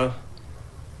 Tonight, tomorrow,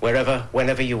 wherever,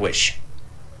 whenever you wish.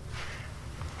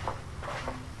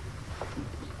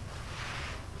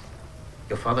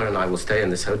 Your father and I will stay in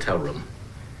this hotel room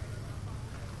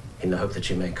in the hope that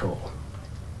you may call.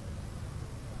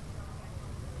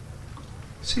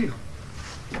 See you.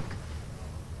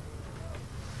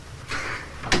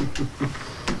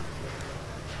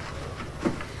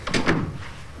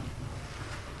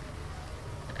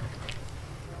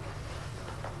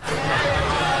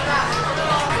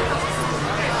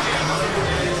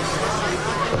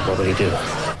 What will he do?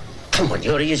 Come on,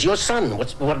 Yuri is your son.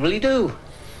 What will he do?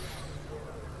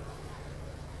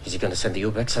 Is he going to send the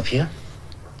Uzbeks up here?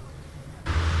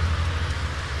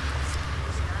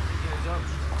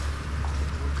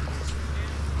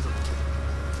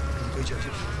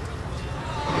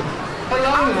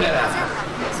 Hello there.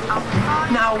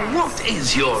 Now, what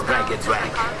is your ragged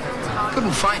rag?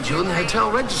 Couldn't find you in the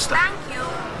hotel register.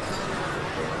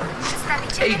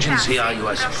 Agency, are you,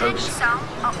 I suppose?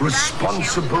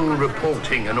 Responsible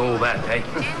reporting and all that, eh?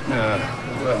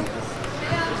 Well.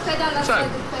 So,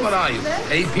 what are you?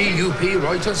 AP, UP,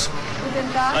 Reuters?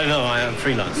 Oh, no, I am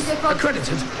freelance.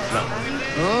 Accredited? No.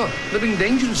 Oh, living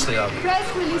dangerously, are you?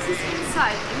 Press releases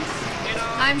inside, please.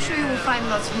 I'm sure you will find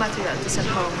lots of material to send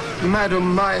home.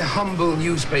 Madam, my humble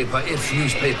newspaper, if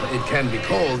newspaper it can be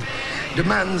called,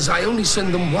 demands I only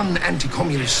send them one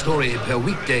anti-communist story per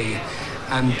weekday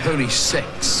and Polish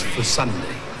sex for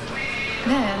Sunday.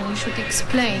 Then we should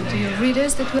explain to your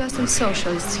readers that we are still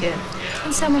socialists here,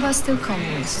 and some of us still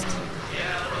communists.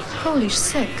 Polish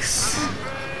sex,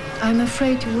 I'm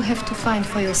afraid you will have to find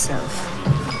for yourself.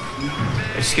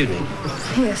 Excuse me.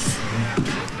 Yes.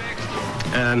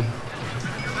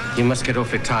 You must get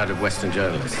awfully tired of Western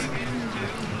journalists.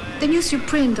 The news you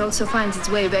print also finds its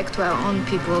way back to our own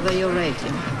people over your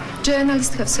radio.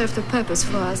 Journalists have served a purpose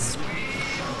for us,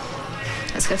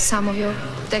 as have some of your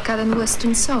decadent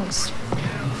Western songs.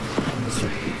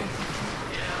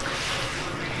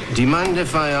 Do you mind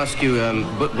if I ask you,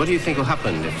 what do you think will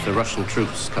happen if the Russian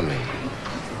troops come in?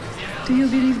 Do you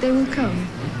believe they will come?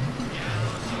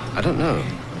 I don't know.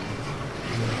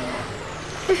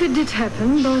 If it did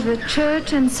happen, both the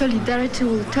church and Solidarity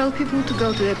will tell people to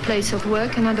go to their place of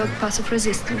work and adopt passive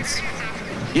resistance.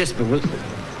 Yes, but would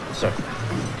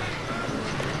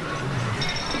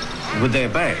they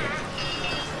obey?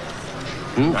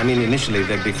 I mean, initially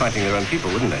they'd be fighting their own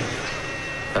people, wouldn't they?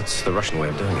 That's the Russian way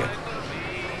of doing it.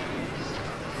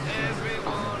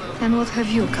 And what have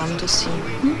you come to see?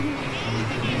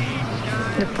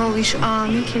 The Polish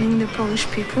army killing the Polish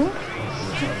people?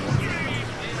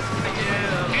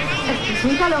 Excuse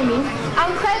me, follow me.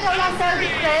 Entrée dans la salle de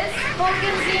presse.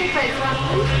 Folgen Sie in Presse.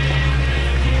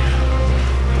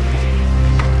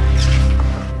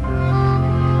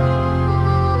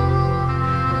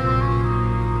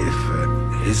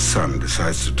 His son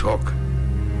decides to talk,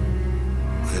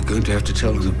 we're going to have to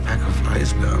tell him a pack of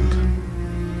lies, Bernd.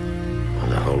 Well,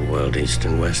 the whole world, east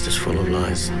and west, is full of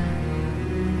lies.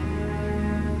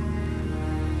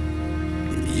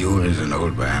 Jure is an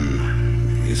old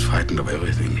man. He's frightened of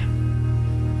everything.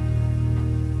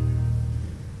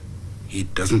 He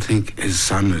doesn't think his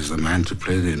son is the man to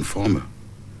play the informer.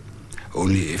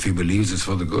 Only if he believes it's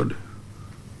for the good.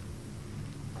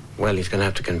 Well, he's going to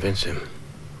have to convince him.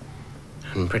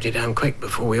 And pretty damn quick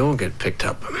before we all get picked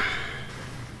up.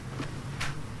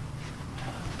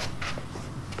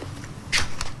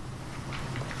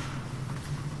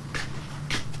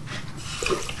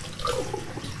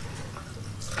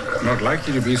 Not like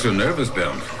you to be so nervous,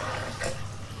 Bernd.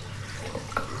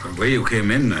 The way you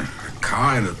came in, a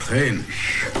car and a train,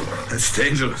 that's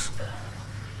dangerous.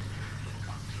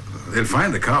 They'll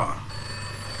find the car.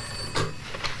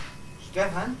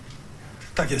 Stefan?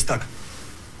 Tak jest, tak.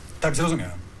 Tak,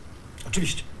 zrozumiałem.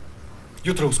 Oczywiście.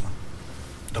 Jutro 8.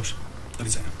 Dobrze. Do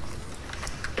widzenia.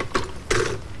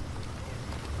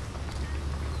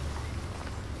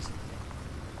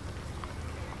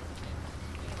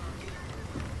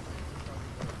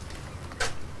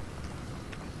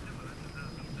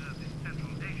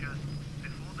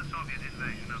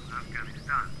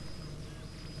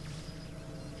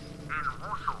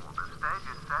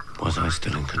 Was I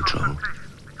still in control?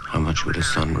 How much would a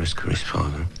son risk for his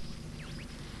father?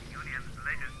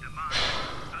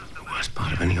 The worst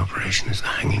part of any operation is the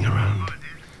hanging around.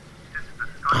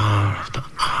 Hour after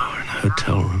hour in a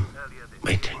hotel room,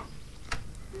 waiting.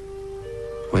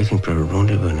 Waiting for a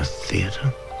rendezvous in a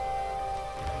theater?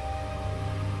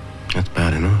 That's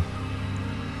bad enough.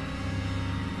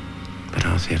 But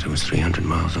our theater was 300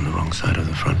 miles on the wrong side of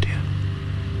the frontier.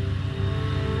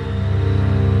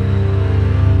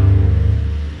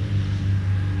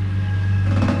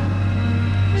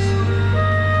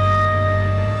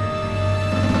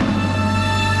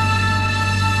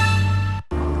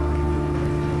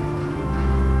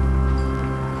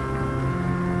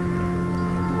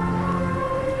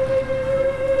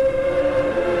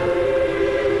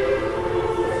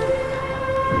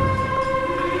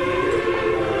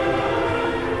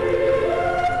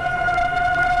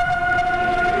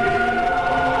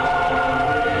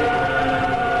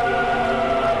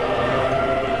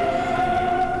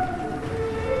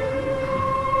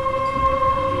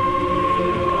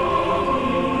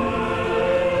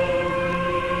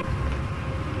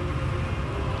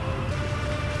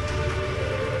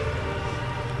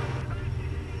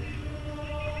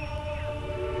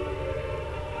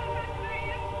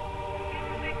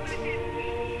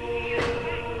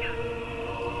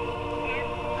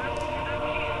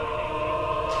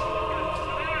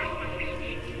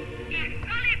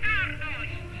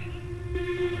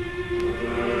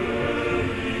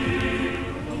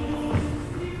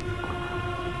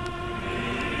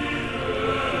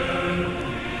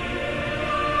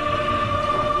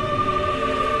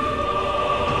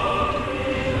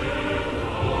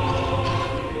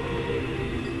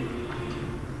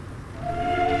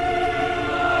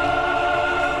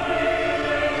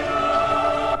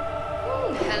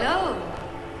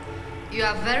 You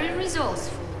are very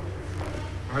resourceful.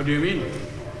 How do you mean?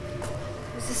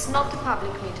 This is not a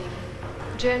public meeting.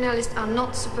 Journalists are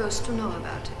not supposed to know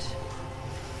about it.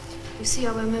 You see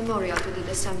our memorial to the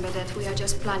December that we are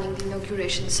just planning the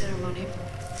inauguration ceremony.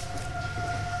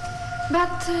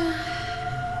 But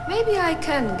maybe I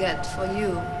can get for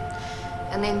you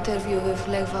an interview with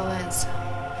Lech Wałęsa.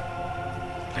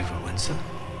 Lech Wałęsa?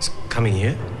 It's coming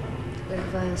here? Lech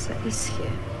Wałęsa is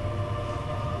here.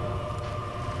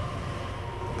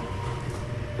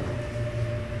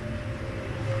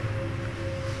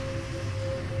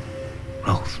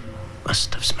 Rolf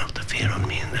must have smelt the fear on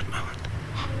me in that moment.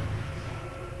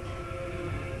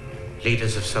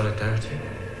 Leaders of Solidarity,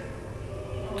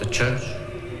 the Church,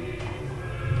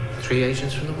 3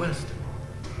 agents from the West.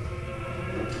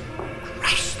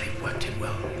 Christ, they've worked it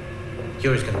well.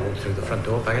 Yuri's going to walk through the front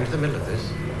door, back into the middle of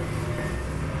this.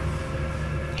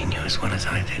 He knew as well as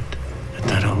I did that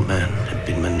that old man had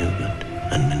been maneuvered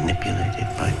and manipulated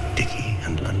by Dickie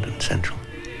and London Central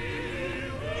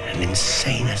in an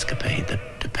insane escapade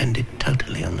that depended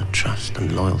totally on the trust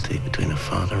and loyalty between a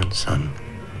father and son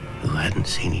who hadn't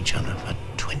seen each other for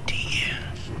 20 years.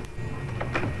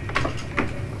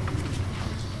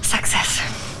 Success.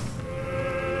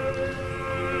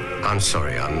 I'm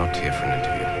sorry, I'm not here for an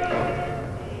interview.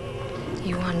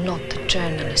 You are not a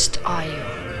journalist, are you?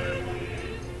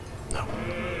 No.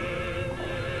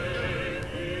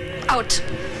 Out.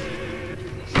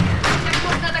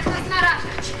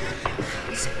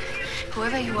 Listen,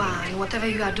 whoever you are and whatever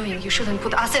you are doing, you shouldn't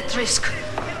put us at risk.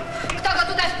 Kto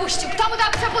go tutaj wpuścił? Kto mu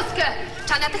dał przepustkę?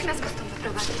 Trzeba natychmiast go stąd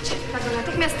wyprowadzić. Trzeba go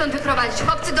natychmiast stąd wyprowadzić.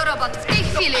 Chłopcy do roboty, w tej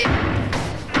chwili!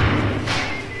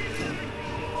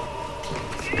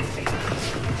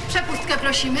 Przepustkę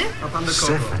prosimy? A pan do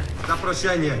kogo?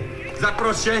 Zaproszenie!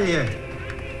 Zaproszenie!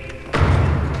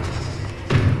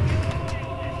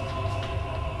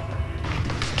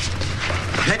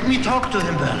 Let me talk to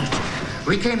him, Bernard.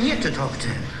 We came here to talk to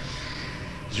him.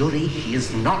 Yuri, he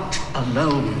is not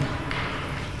alone.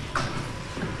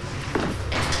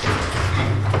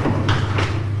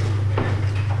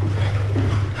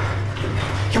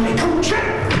 Yuri, come check!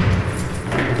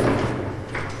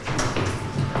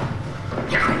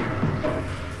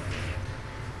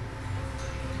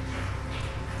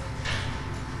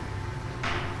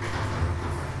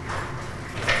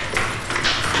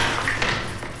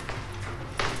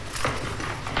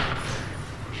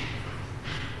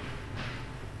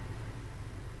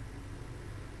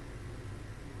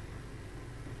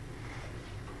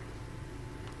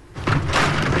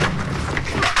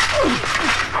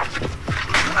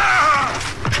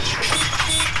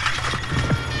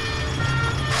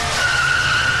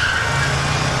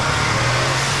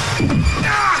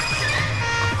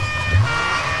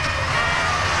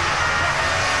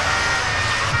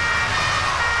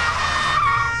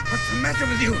 What's the matter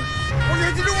with you? All you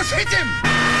had to do was hit him!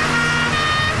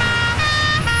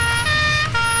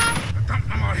 Verdammt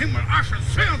nochmal, Himmel, Asche,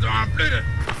 Zähne, blöde!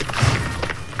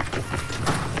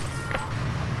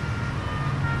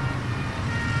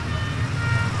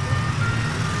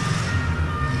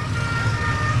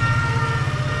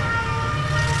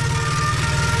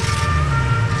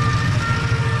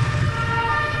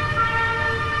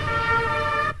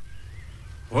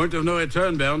 Point of no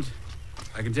return, Bernd.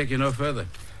 I can take you no further.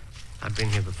 I've been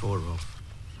here before, Rolf.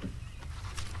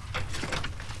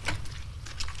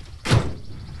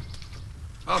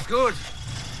 Alles gut.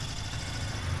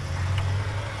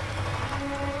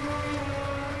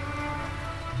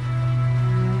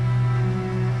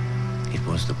 It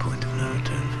was the point of no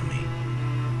return for me.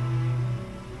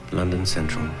 London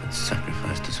Central had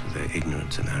sacrificed us with their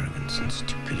ignorance and arrogance and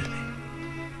stupidity.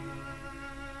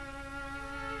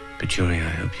 But Yuri, I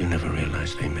hope you never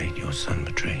realized they made your son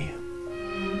betray you.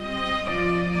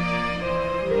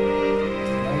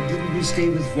 Why didn't we stay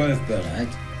with Wolf, Bernhard?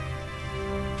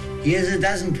 He has a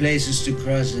dozen places to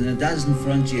cross and a dozen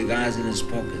frontier guards in his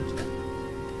pocket.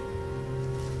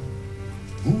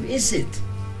 Who is it?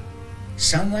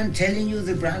 Someone telling you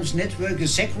the Brahms network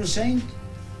is sacrosanct?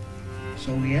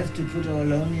 So we have to put our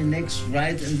lonely necks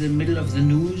right in the middle of the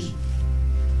news?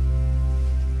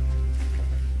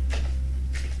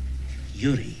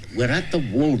 Yuri, we're at the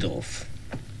Waldorf.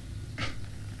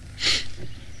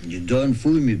 You don't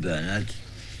fool me, Bernhard.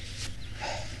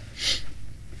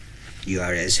 You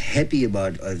are as happy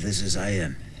about all this as I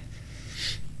am.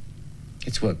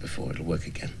 It's worked before, it'll work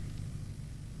again.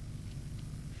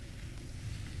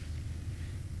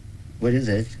 What is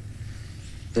it?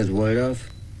 That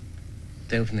Waldorf?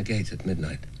 They open the gate at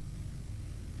midnight.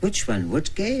 Which one?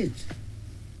 What gate?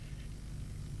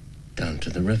 Down to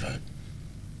the river.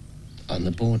 On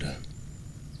the border.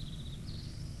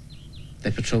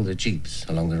 They patrol the jeeps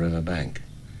along the river bank.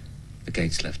 The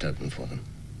gate's left open for them.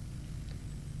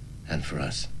 And for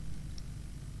us.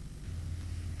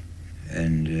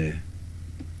 And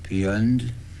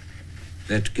beyond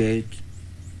that gate?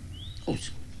 Oh,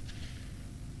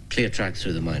 clear track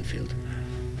through the minefield.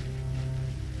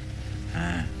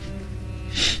 Ah.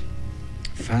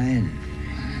 Fine.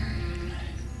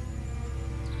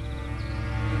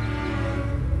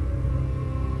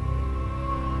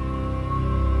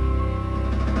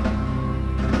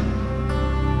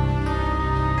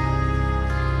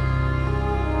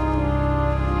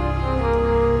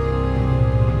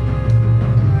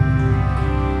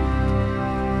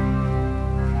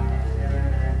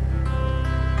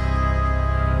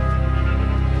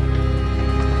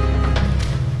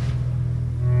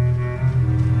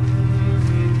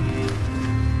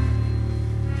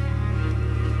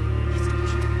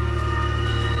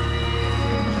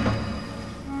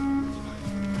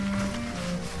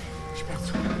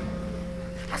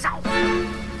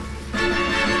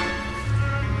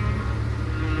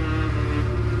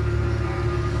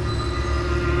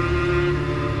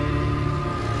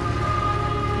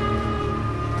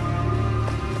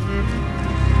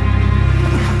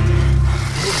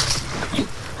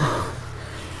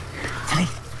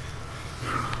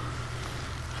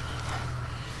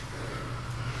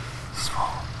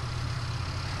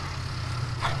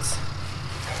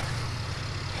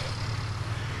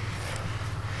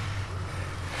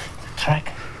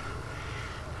 track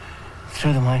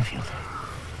through the minefield.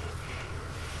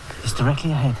 It's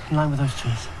directly ahead, in line with those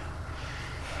trees.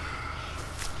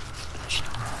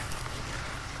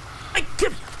 I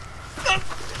give you.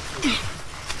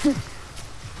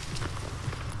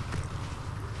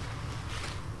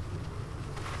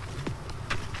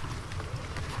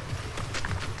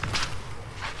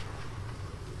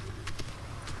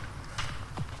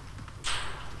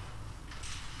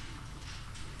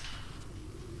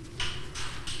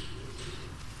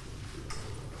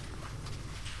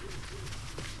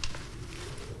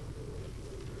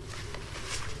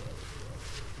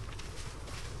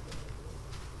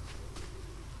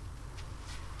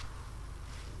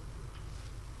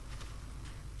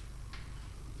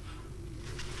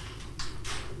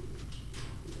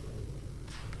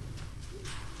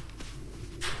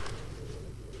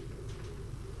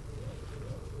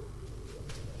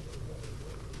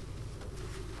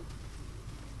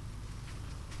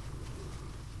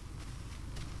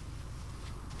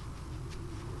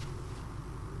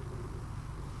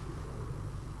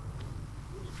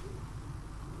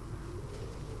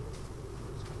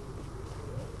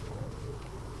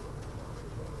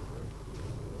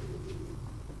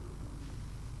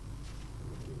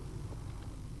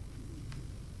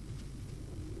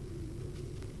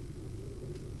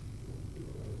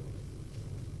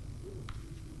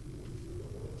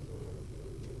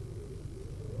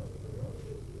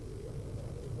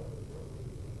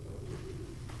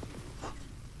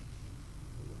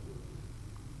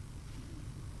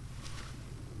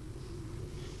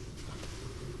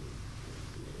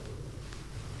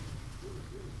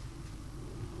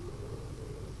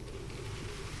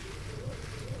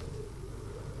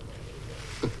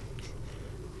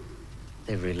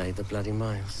 They've relayed the bloody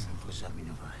miles.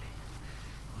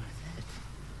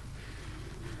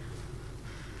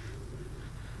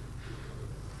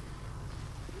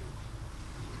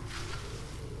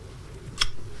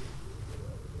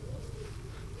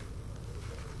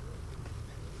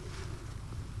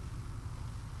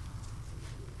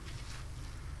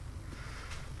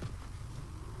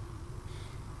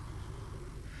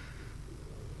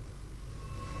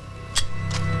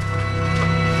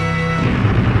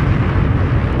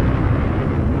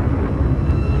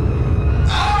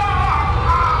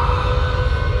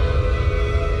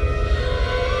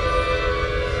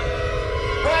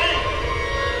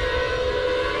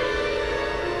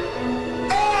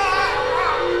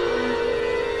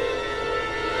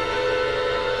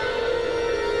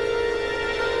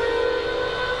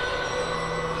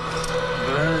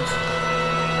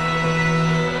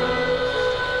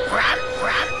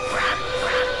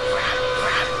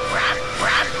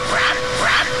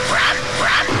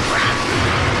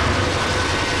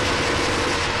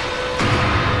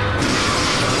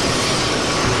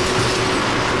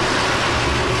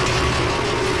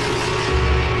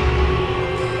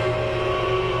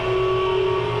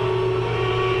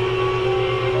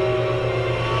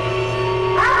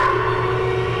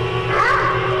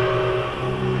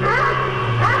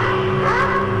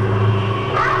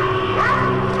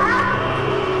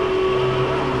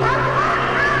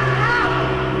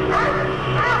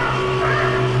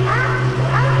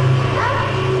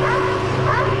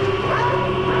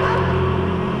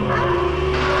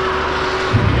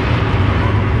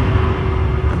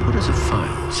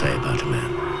 Say about a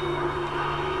man.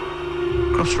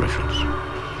 Cross-reference.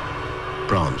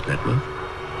 Brahms network.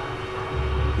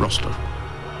 Rostov,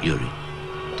 Yuri,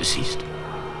 deceased.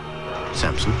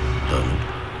 Samson, Herman,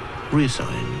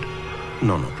 reassigned,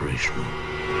 non-operational.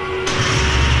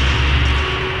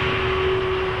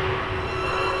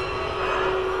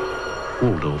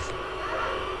 Waldorf,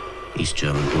 East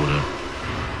German border,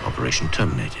 operation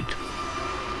terminated.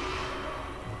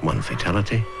 One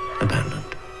fatality,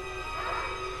 abandoned.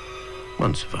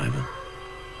 One survivor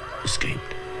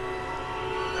escaped.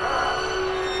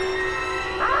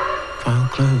 File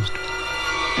closed.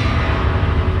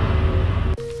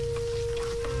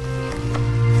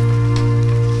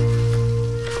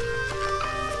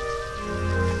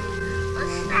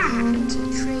 What's that? It's a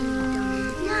tree, Donnie.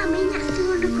 No, I mean that's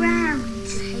still on the ground.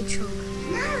 It's a hedgehog.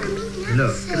 No, I mean that's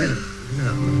Look, come here. No.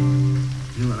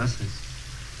 You know what that is?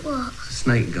 What? It's a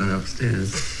snake going upstairs.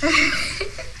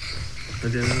 I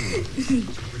don't know.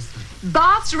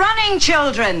 Bath's running,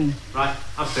 children. Right,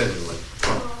 upstairs away.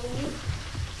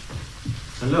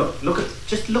 And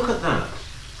just look at that.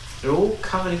 They're all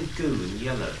covered in goo and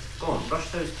yellow. Go on, brush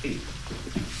those teeth.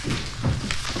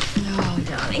 Oh,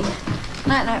 darling.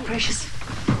 Night, night, precious.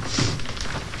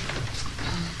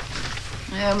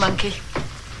 Oh, monkey.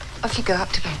 Off you go, up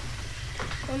to bed.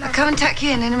 I'll come and tuck you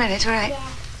in a minute, all right?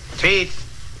 Teeth.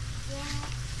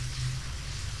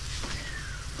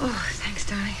 Oh, thanks,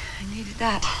 darling. I needed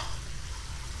that.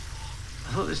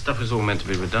 I thought this stuff was all meant to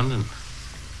be redundant.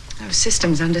 Our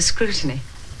system's under scrutiny.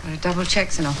 Got a double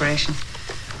checks in operation.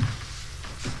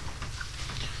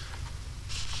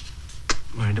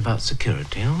 Worried about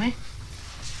security, are we?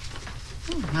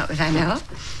 Not that I know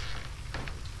of.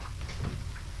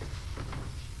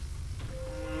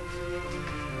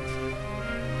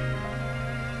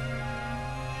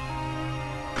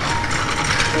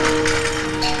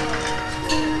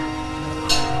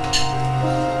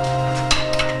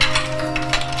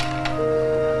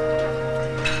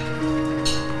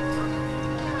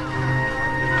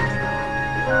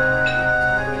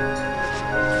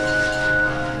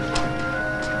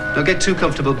 Don't get too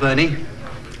comfortable, Bernie.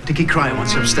 Dickie Cryer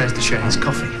wants you upstairs to share his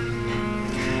coffee.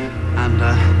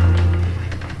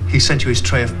 And, he sent you his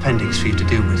tray of pendings for you to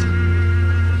deal with.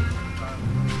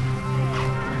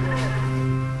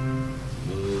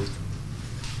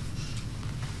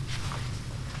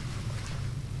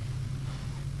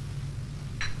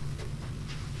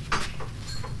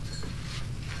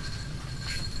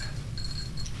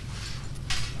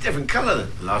 Different colour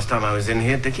than the last time I was in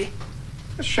here, Dickie.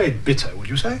 A shade bitter, would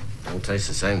you say? All tastes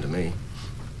the same to me.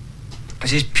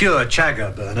 This is pure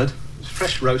Chagger, Bernard. It's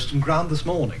fresh roast and ground this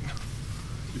morning.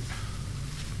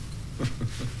 You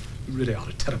really are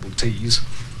a terrible tease.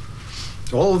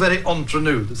 It's all very entre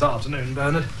nous this afternoon,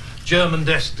 Bernard. German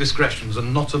desk discretions are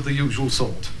not of the usual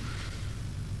sort.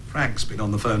 Frank's been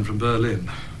on the phone from Berlin.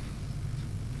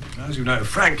 As you know,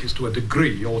 Frank is to a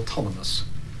degree autonomous.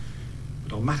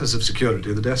 But on matters of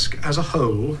security, the desk as a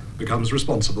whole becomes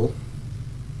responsible.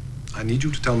 I need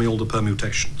you to tell me all the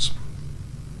permutations.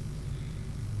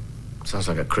 Sounds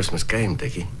like a Christmas game,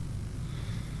 Dickie.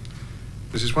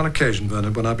 This is one occasion,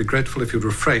 Bernard, when I'd be grateful if you'd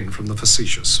refrain from the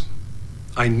facetious.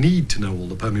 I need to know all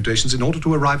the permutations in order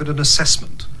to arrive at an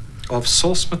assessment of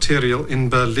source material in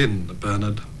Berlin,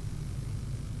 Bernard.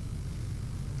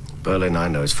 Berlin, I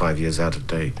know, is 5 years out of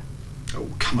date. Oh,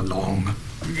 come along.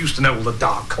 You used to know all the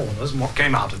dark corners and what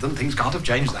came out of them. Things can't have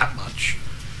changed that much.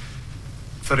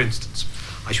 For instance,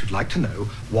 I should like to know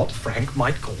what Frank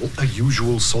might call a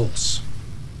usual source.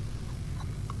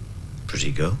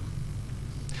 Pretty girl.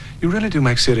 You really do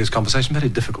make serious conversation very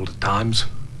difficult at times.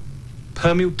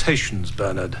 Permutations,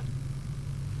 Bernard.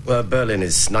 Well, Berlin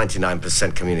is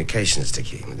 99% communications,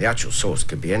 Dickie. The actual source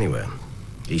could be anywhere.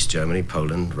 East Germany,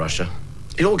 Poland, Russia.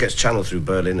 It all gets channeled through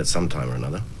Berlin at some time or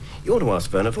another. You ought to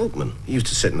ask Werner Volkmann. He used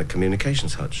to sit in the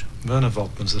communications hutch. Werner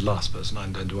Volkmann's the last person I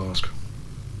intend to ask.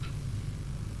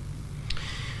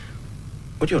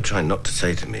 What you're trying not to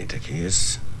say to me, Dickie,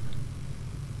 is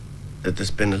that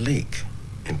there's been a leak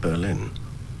in Berlin.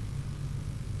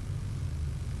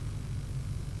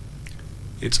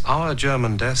 It's our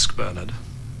German desk, Bernard.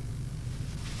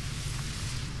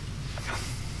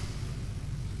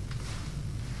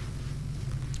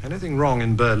 Anything wrong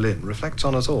in Berlin reflects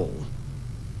on us all.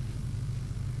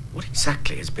 What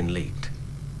exactly has been leaked?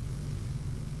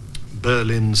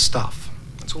 Berlin stuff.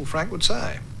 That's all Frank would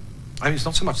say. I mean, it's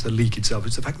not so much the leak itself,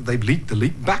 it's the fact that they've leaked the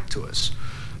leak back to us.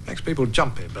 Makes people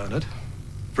jumpy, Bernard.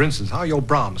 For instance, how are your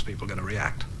Brahms people going to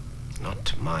react?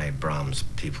 Not my Brahms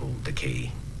people,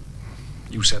 Dickie.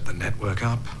 You set the network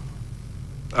up.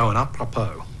 Oh, and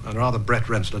apropos, I'd rather Brett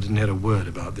Rensler didn't hear a word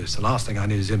about this. The last thing I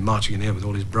need is him marching in here with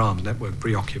all his Brahms network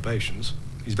preoccupations.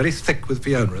 He's very thick with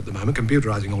Fiona at the moment,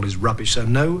 computerizing all his rubbish, so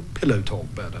no pillow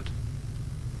talk, Bernard.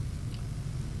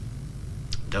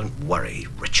 Don't worry,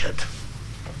 Richard.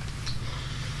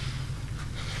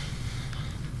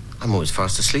 I'm always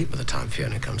fast asleep by the time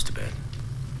Fiona comes to bed.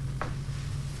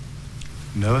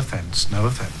 No offense, no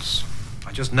offense.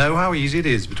 I just know how easy it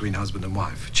is between husband and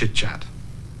wife. Chit-chat.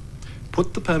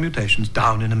 Put the permutations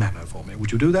down in a memo for me.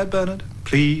 Would you do that, Bernard?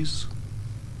 Please?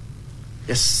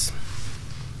 Yes.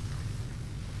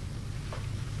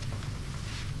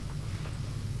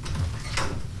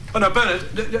 Oh, no,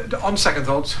 Bernard, on second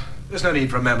thoughts, there's no need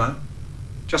for a memo.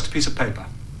 Just a piece of paper.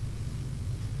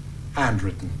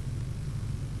 Handwritten.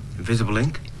 Invisible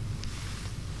ink?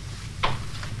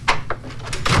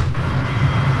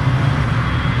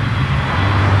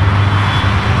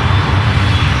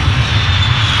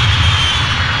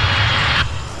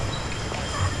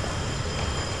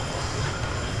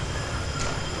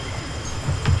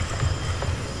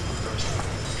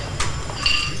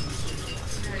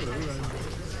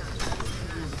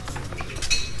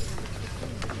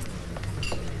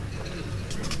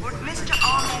 Would Mr.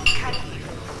 Ahmed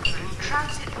Khalif, in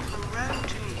transit from Rome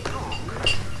to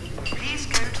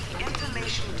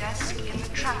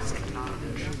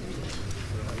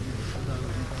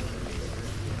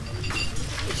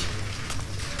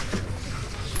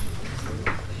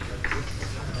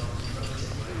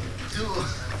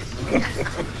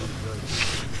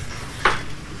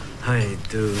I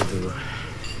do.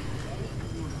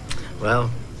 Well,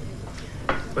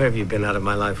 where have you been out of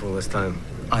my life all this time?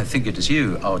 I think it is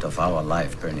you out of our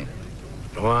life, Bernie.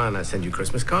 Why, and I send you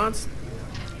Christmas cards?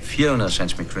 Fiona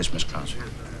sends me Christmas cards.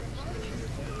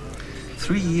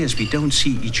 3 years we don't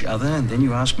see each other, and then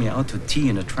you ask me out to tea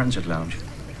in a transit lounge.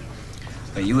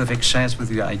 Where you have access with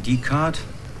your ID card,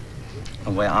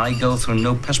 and where I go through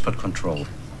no passport control.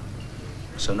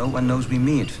 So no one knows we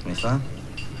meet, Mister.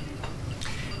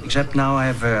 Except now I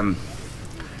have a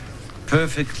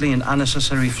perfectly and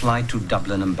unnecessary flight to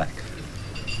Dublin and back.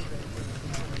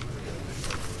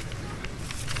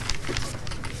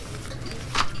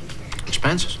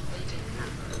 Expenses?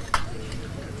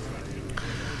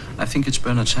 I think it's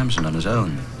Bernard Sampson on his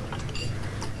own.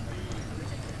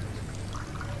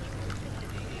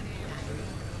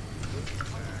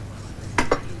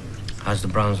 How's the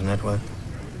Browns network?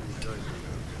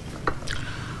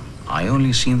 I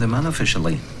only seen them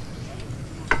unofficially.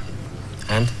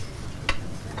 And?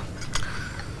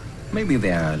 Maybe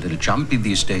they're a little jumpy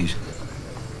these days.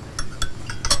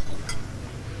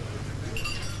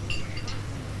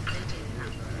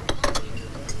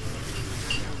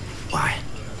 Why?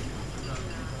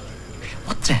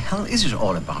 What the hell is it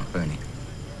all about, Bernie?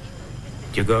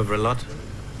 Do you go over a lot?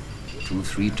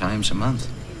 2-3 times a month.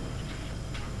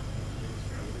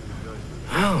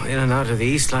 Oh, in and out of the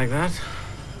East like that?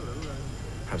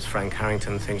 Perhaps Frank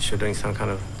Harrington thinks you're doing some kind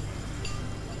of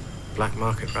black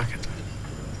market racket.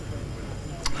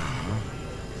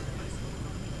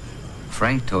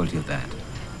 Frank told you that.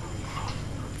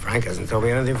 Frank hasn't told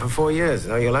me anything for 4 years.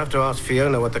 Now, you'll have to ask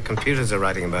Fiona what the computers are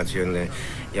writing about you in the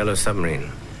Yellow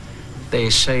Submarine.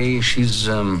 They say she's,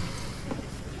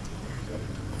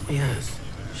 Yes.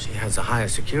 She has a higher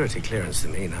security clearance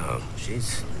than me now.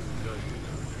 She's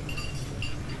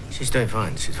doing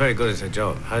fine. She's very good at her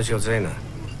job. How's your Zena?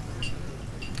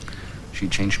 She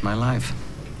changed my life.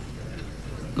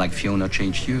 Like Fiona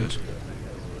changed yours.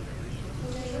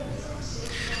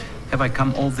 Have I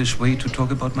come all this way to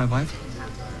talk about my wife?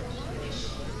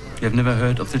 You have never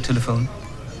heard of the telephone?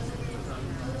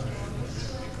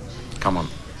 Come on,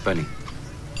 Bernie.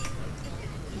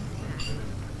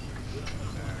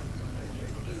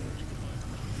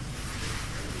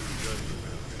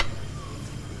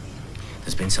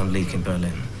 There's been some leak in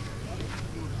Berlin.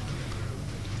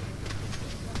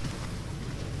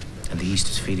 And the East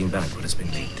is feeding back what has been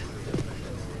leaked.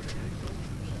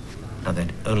 Now,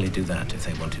 they'd only do that if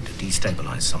they wanted to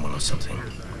destabilize someone or something.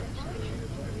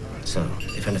 So,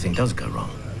 if anything does go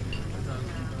wrong,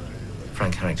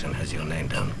 Frank Harrington has your name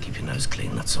down. Keep your nose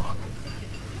clean, that's all.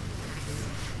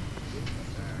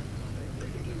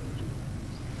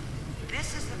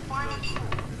 This is the final call.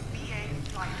 BA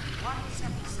flight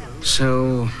 177.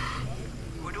 So,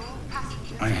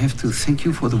 I have to thank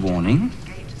you for the warning,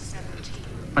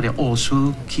 but I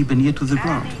also keep an ear to the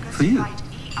ground for you.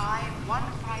 EI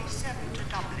 157 to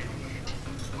Dublin.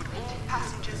 Would all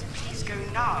passengers please go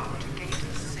now to gate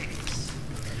 6?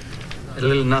 A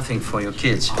little nothing for your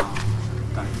kids.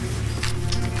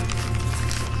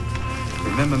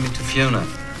 Remember me to Fiona.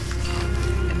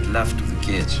 And love to the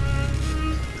kids.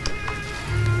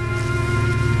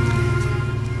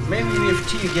 Maybe we have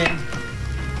tea again.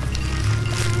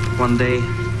 One day,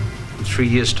 in 3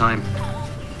 years' time.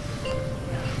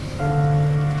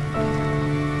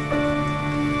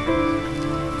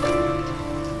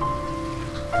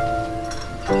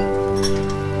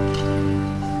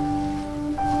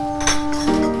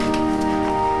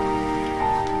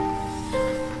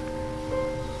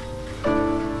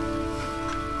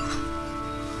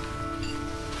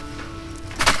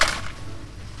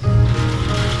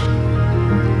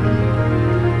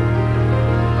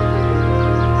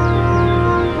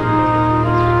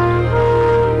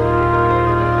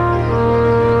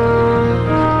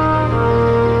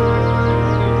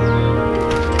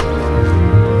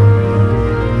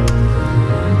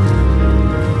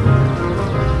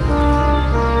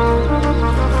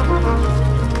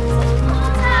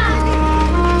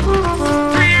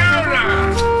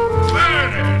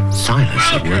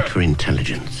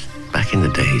 Intelligence, back in the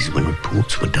days when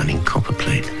reports were done in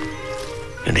copperplate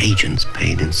and agents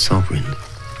paid in sovereigns.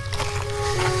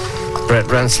 Brett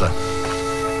Ransler.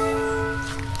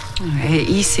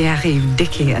 Ici arrivent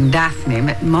Dickie and Daphne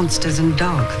met Monsters and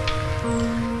Dog.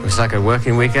 Looks like a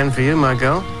working weekend for you, my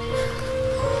girl.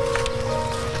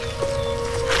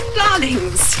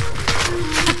 Darlings!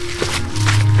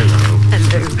 Hello.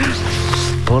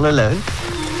 Hello. All alone?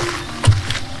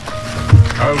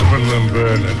 Calvin and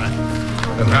Vernon.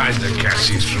 And hide the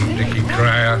Cassies from Dickie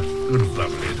Cryer. Good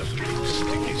lovely, doesn't it?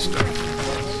 Sticky stuff.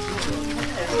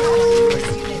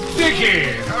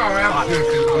 Dickie, how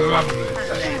absolutely lovely.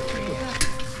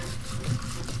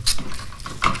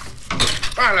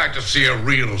 I like to see a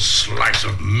real slice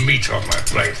of meat on my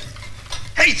plate.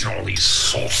 Hate all these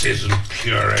sauces and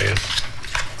purees.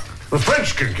 The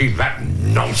French can keep that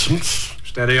nonsense.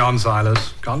 Steady on,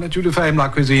 Silas. Can't let you defame la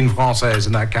cuisine française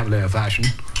in that cavalier fashion.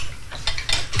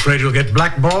 Afraid you'll get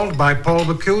blackballed by Paul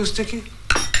Bocuse, Dickie?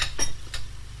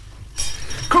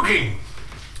 Cooking,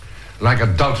 like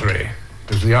adultery,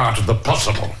 is the art of the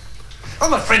possible.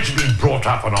 And the French have been brought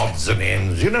up on odds and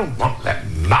ends. You don't want that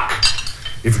muck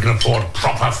if you can afford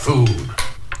proper food.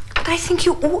 But I think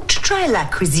you ought to try La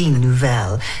Cuisine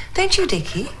Nouvelle, don't you,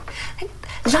 Dickie?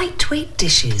 Lightweight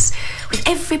dishes, with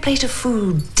every plate of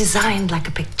food designed like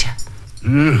a picture.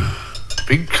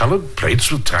 Big coloured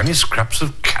plates with tiny scraps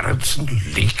of carrots and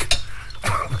leek.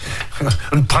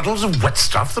 And puddles of wet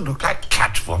stuff that look like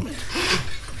cat vomit.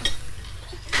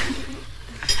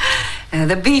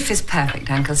 The beef is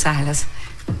perfect, Uncle Silas.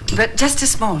 But just a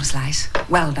small slice.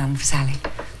 Well done for Sally.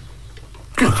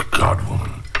 Good God,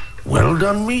 woman. Well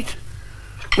done meat?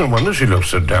 No wonder she looks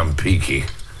so damn peaky.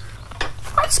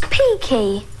 What's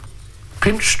peaky?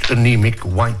 Pinched, anemic,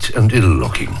 white and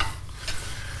ill-looking.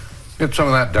 Get some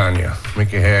of that down you.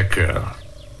 Make your hair curl.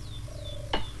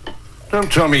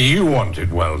 Don't tell me you want it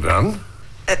well done.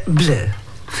 Bleu,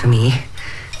 for me.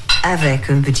 Avec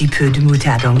un petit peu de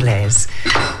moutarde anglaise.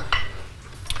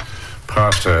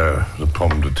 Pass her the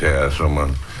pomme de terre,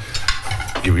 someone.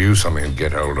 Give you something to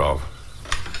get hold of.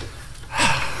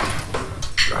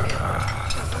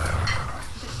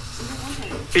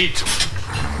 Eat.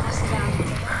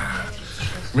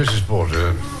 Mrs.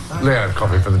 Porter, lay out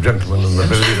coffee for the gentlemen in the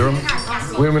billiard room.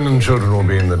 Women and children will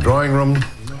be in the drawing room.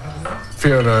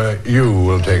 Fiona, you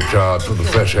will take charge of the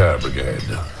fresh air brigade.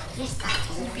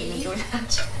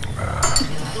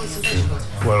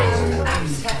 Well,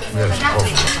 yes,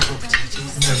 possible.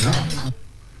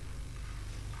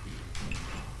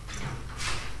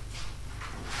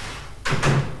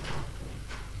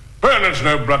 Bernard's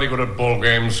no bloody good at ball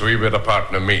games, so he better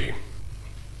partner me.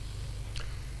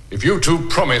 If you two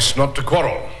promise not to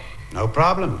quarrel. No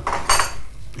problem.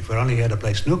 If we're only here to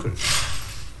play snooker.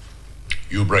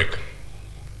 You break.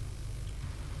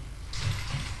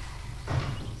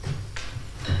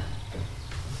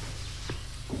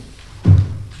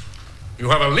 You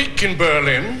have a leak in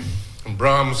Berlin, and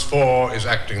Brahms 4 is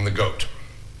acting the goat.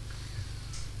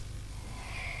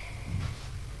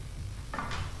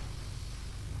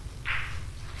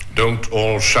 Don't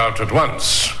all shout at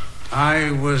once.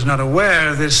 I was not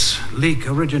aware this leak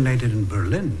originated in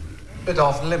Berlin. Bit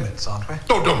off limits, aren't we?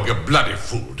 Oh, don't be a bloody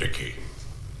fool, Dickie.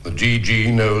 The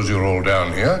GG knows you're all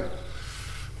down here.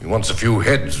 He wants a few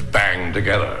heads banged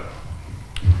together.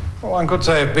 Well, one could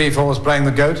say if B4 was playing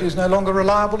the goat, he's no longer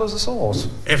reliable as a source.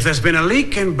 If there's been a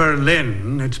leak in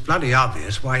Berlin, it's bloody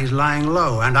obvious why he's lying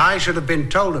low, and I should have been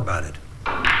told about it.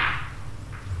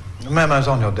 The memo's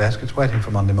on your desk. It's waiting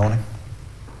for Monday morning.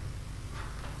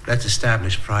 Let's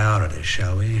establish priorities,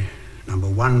 shall we? Number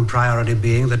one priority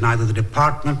being that neither the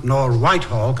department nor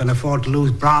Whitehall can afford to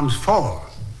lose Brahms 4.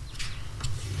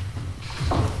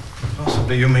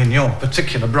 Possibly you mean your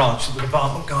particular branch of the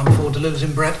department can't afford to lose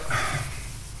him, Brett.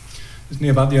 Isn't he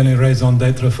about the only raison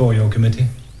d'etre for your committee?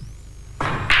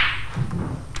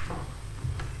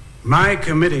 My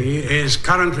committee is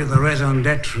currently the raison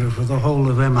d'etre for the whole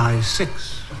of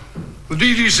MI6. The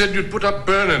DG said you'd put up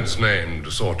Bernard's name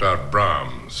to sort out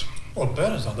Brahms. Well,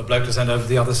 Bernard's not the bloke to send over to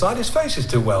the other side. His face is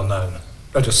too well known.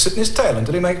 They'll just sit in his tail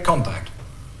until he makes contact.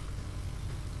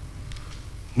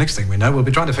 Next thing we know, we'll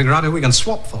be trying to figure out who we can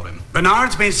swap for him.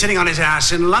 Bernard's been sitting on his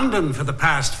ass in London for the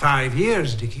past 5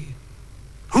 years, Dickie.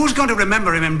 Who's going to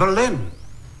remember him in Berlin?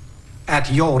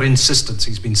 At your insistence,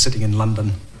 he's been sitting in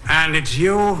London. And it's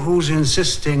you who's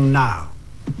insisting now.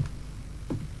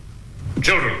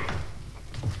 Children,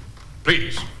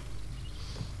 please.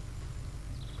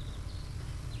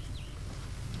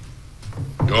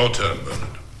 Your turn,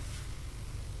 Bernard.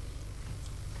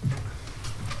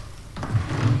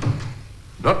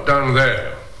 Not down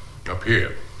there, up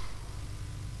here.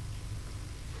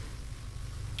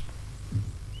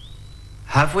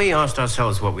 Have we asked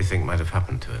ourselves what we think might have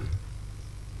happened to him?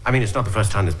 I mean, it's not the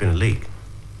first time there's been a leak.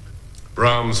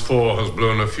 Brahms 4 has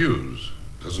blown a fuse,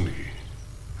 hasn't he?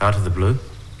 Out of the blue?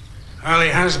 Well, he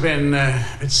has been a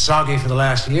bit soggy for the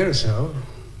last year or so.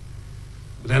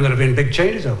 But then there have been big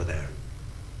changes over there.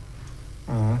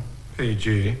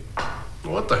 PG.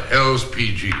 What the hell's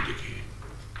PG, Dickie?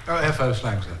 Oh, FO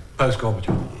slang, sir.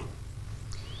 Post-Gorbachev.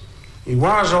 He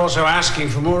was also asking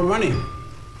for more money.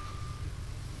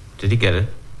 Did he get it?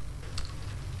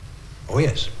 Oh,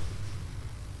 yes.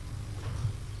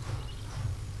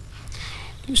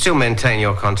 You still maintain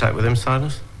your contact with him,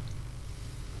 Silas?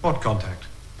 What contact?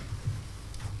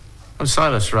 Well,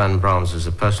 Silas ran Brahms as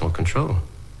a personal control.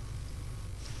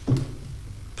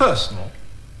 Personal?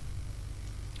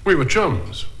 We were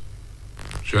chums.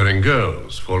 Sharing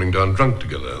girls, falling down drunk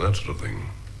together, that sort of thing.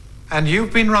 And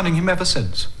you've been running him ever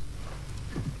since?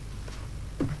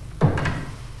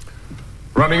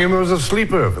 Running him as a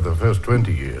sleeper for the first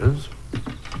 20 years.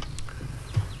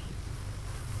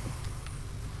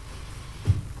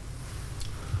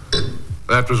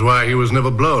 That was why he was never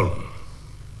blown.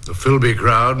 The Philby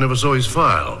crowd never saw his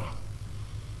file.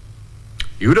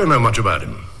 You don't know much about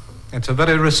him. It's a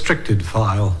very restricted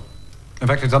file. In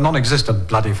fact, it's a non-existent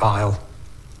bloody file.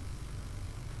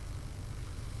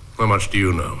 How much do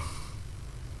you know?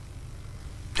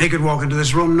 He could walk into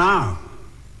this room now,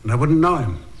 and I wouldn't know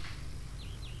him.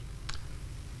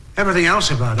 Everything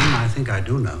else about him, I think I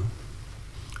do know.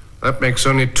 That makes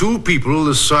only two people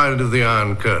this side of the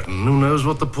Iron Curtain who knows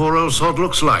what the poor old sod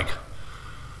looks like.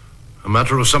 A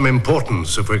matter of some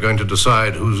importance if we're going to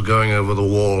decide who's going over the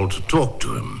wall to talk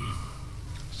to him.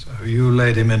 So you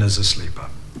laid him in as a sleeper?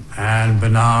 And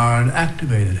Bernard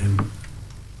activated him.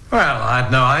 Well, I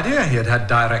had no idea he had had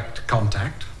direct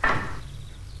contact.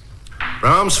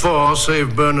 Brahms 4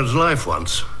 saved Bernard's life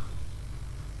once,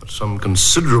 at some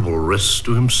considerable risk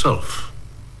to himself.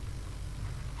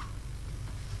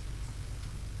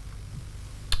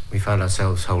 We found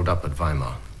ourselves holed up at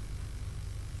Weimar.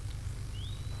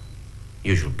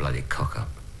 Usual bloody cock-up.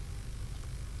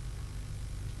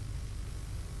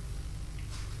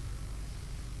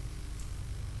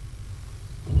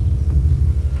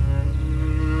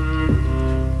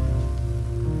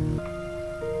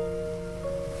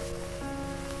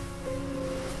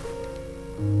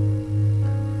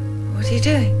 What are you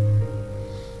doing?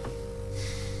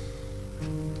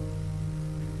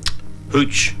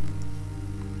 Hooch.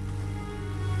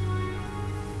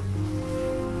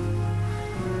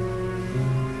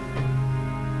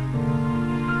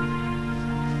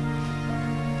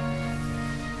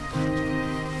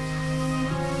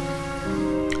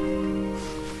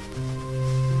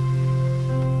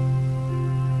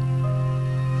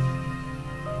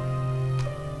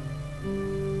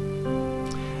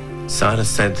 Silas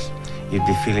said you'd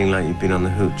be feeling like you'd been on the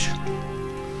hooch.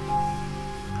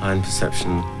 High in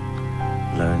perception,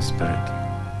 low in spirit.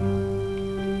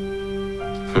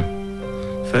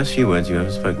 First few words you ever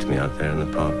spoke to me out there in the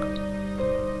park.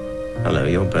 Hello,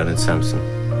 you're Bernard Sampson.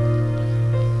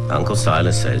 Uncle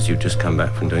Silas says you've just come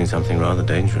back from doing something rather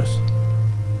dangerous.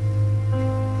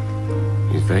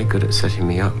 He's very good at setting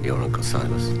me up, your Uncle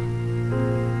Silas.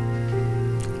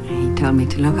 He told me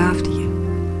to look after you.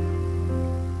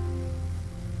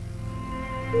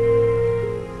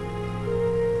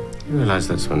 You realize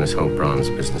that's when this whole Brahms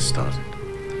business started.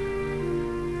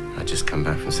 I'd just come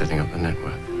back from setting up the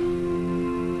network.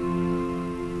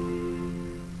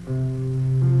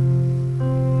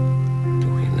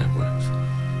 All your networks.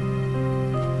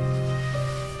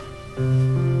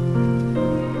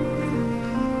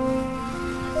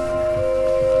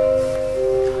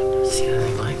 I don't see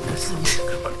anything like this.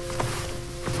 Come on.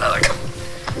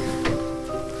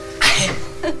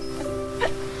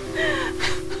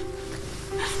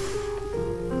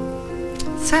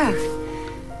 So,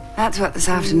 that's what this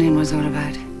afternoon was all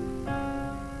about.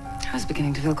 I was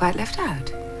beginning to feel quite left out.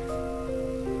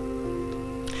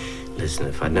 Listen,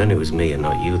 if I'd known it was me and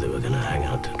not you that were going to hang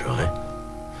out to dry,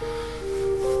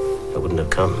 I wouldn't have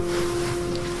come.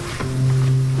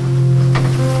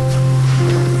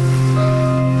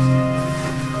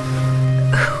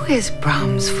 Who is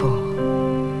Brahms for?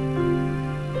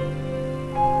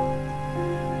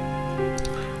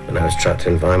 When I was trapped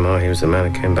in Weimar, he was the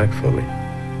man who came back for me.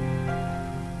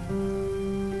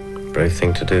 Brave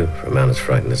thing to do for a man as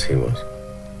frightened as he was.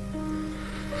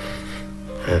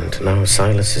 And now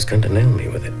Silas is going to nail me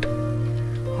with it.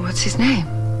 What's his name?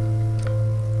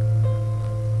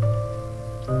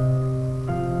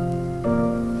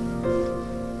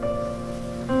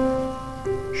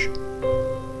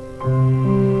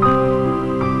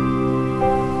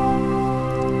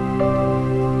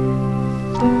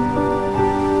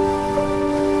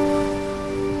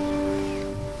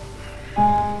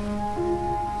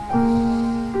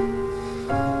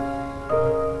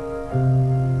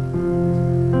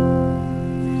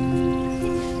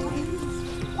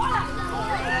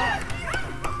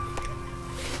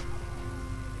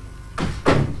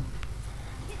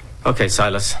 Okay,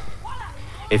 Silas.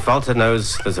 If Walter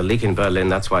knows there's a leak in Berlin,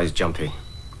 that's why he's jumping.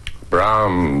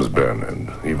 Brahms,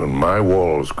 Bernard. Even my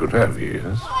walls could have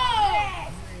ears.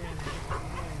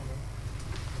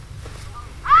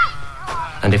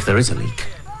 And if there is a leak,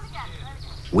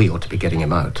 We ought to be getting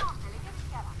him out.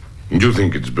 Do you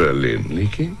think it's Berlin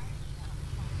leaking?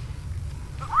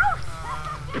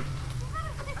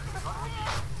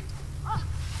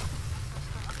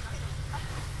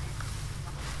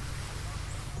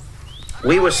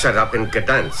 We were set up in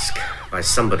Gdansk by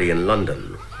somebody in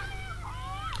London.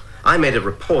 I made a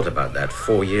report about that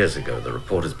 4 years ago. The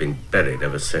report has been buried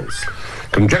ever since.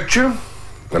 Conjecture,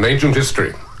 an ancient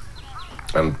history,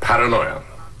 and paranoia.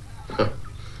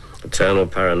 Eternal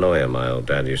paranoia, my old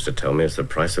dad used to tell me, is the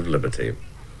price of liberty.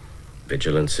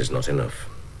 Vigilance is not enough.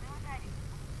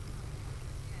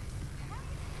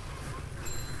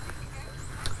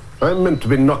 I'm meant to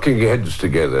be knocking heads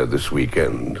together this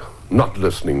weekend, not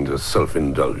listening to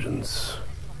self-indulgence.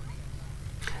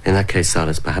 In that case,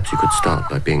 Silas, perhaps you could start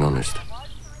by being honest.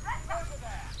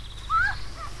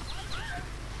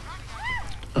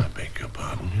 I beg your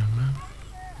pardon, young man.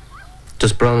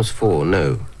 Does Brahms 4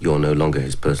 know you're no longer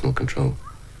his personal control?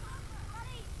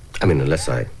 I mean, unless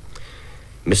I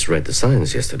misread the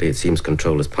signs yesterday, it seems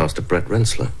control has passed to Brett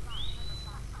Rensler.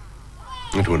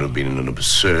 It would have been an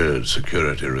absurd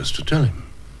security risk to tell him.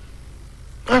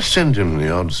 I send him the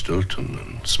odd Stilton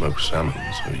and smoked salmon,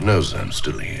 so he knows I'm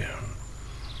still here.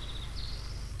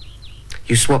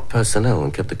 You swapped personnel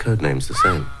and kept the code names the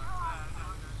same.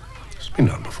 It's been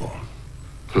done before.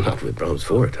 Not with Brahms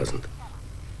 4, it hasn't.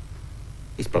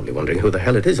 He's probably wondering who the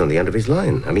hell it is on the end of his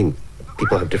line. I mean,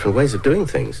 people have different ways of doing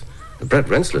things. Brett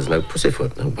Rensler's no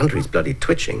pussyfoot. No wonder he's bloody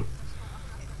twitching.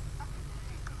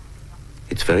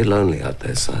 It's very lonely out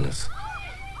there, Silas.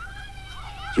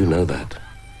 You know that.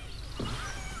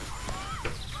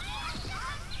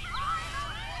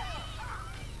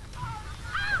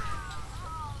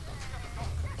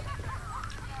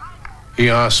 He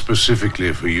asked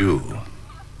specifically for you,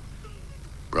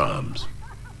 Brahms.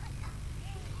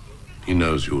 He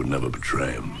knows you would never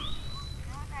betray him.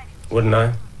 Wouldn't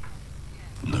I?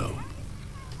 No.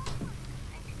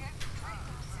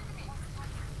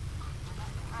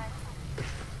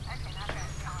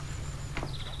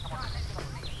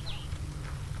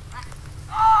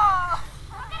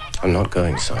 I'm not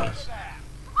going, Silas.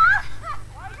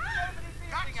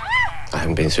 I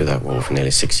haven't been through that war for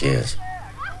nearly 6 years.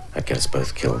 I'd get us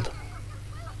both killed.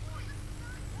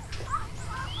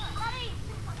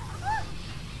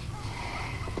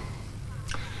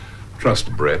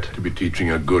 Trust Brett to be teaching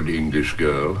a good English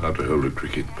girl how to hold a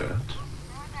cricket bat.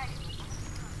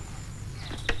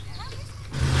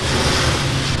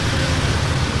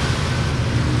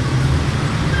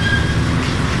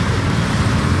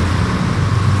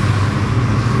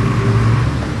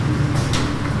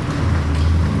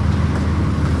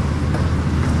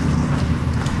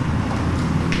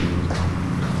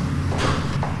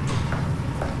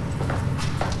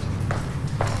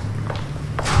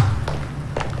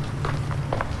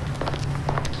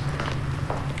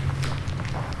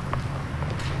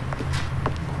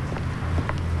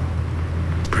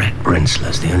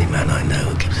 Rensler's the only man I know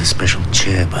who keeps a special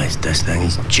chair by his desk to hang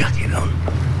his jacket on.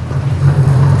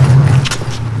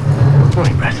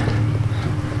 Morning, Brett.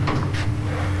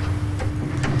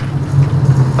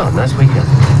 Oh, nice weekend.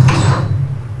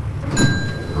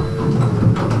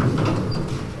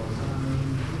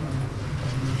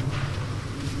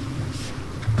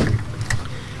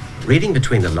 Reading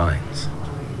between the lines,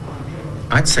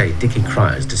 I'd say Dickie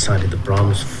Cryer's decided that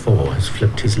Brahms 4 has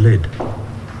flipped his lid.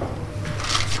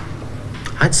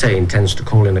 I'd say he intends to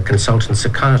call in a consultant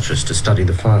psychiatrist to study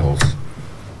the files.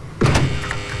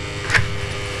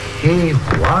 He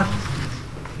what?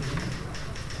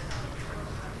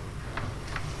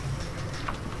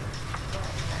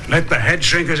 Let the head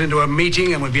shrinkers into a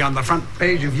meeting and we'll be on the front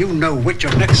page of you-know-which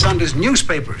of next Sunday's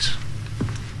newspapers.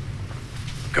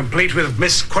 Complete with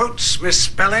misquotes,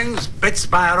 misspellings, bits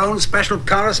by our own special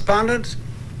correspondent.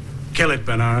 Kill it,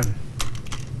 Bernard.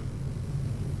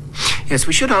 Yes,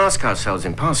 we should ask ourselves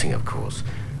in passing, of course,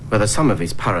 whether some of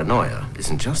his paranoia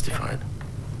isn't justified.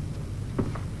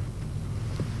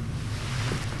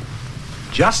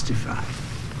 Justified?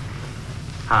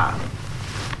 How?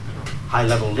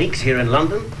 High-level leaks here in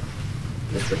London.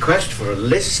 This request for a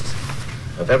list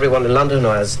of everyone in London who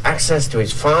has access to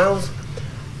his files.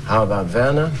 How about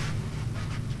Werner?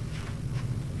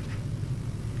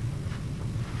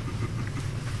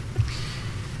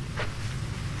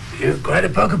 You're quite a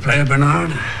poker player,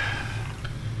 Bernard.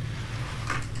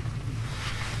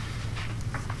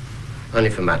 Only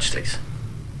for matchsticks.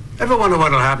 Ever wonder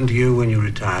what'll happen to you when you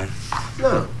retire?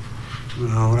 No.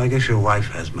 Oh, well, I guess your wife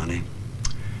has money.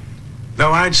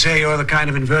 Though I'd say you're the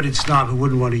kind of inverted snob who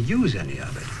wouldn't want to use any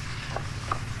of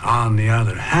it. On the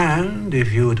other hand,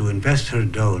 if you were to invest her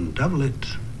dough and double it...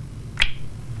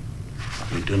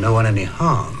 You do no one any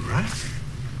harm, right?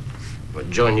 What,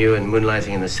 join you in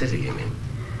moonlighting in the city, you mean?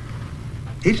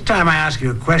 Each time I ask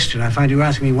you a question, I find you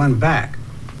asking me one back.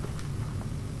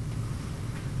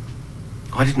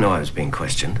 Oh, I didn't know I was being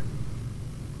questioned.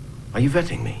 Are you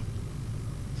vetting me?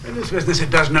 In this business, it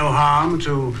does no harm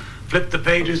to flip the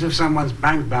pages of someone's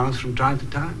bank balance from time to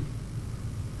time.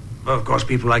 Well, of course,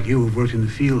 people like you who've worked in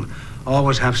the field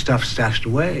always have stuff stashed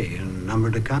away in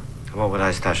numbered accounts. What would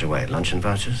I stash away? Luncheon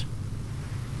vouchers?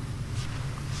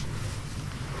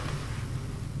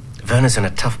 Werner's in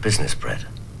a tough business, Brett.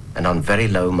 And on very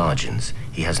low margins,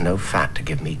 he has no fat to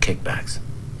give me kickbacks,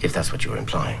 if that's what you're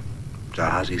implying. So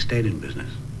how's he stayed in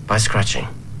business? By scratching.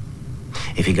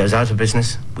 If he goes out of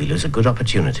business, we lose a good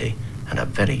opportunity and a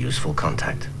very useful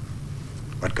contact.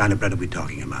 What kind of bread are we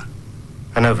talking about?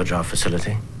 An overdraft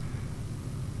facility.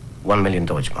 1 million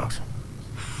Deutschmarks.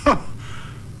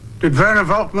 Did Werner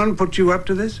Volkmann put you up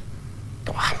to this?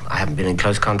 Oh, I haven't been in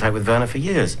close contact with Werner for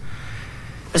years.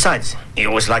 Besides, he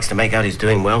always likes to make out he's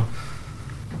doing well.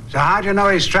 So how'd you know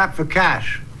he's strapped for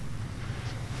cash?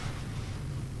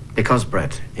 Because,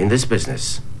 Brett, in this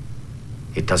business,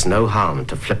 it does no harm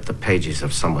to flip the pages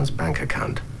of someone's bank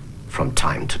account from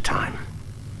time to time.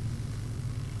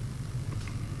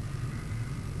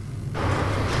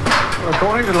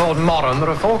 According to Lord Moran, there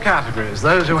are 4 categories.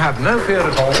 Those who have no fear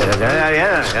at all.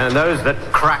 Yeah, and those that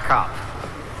crack up.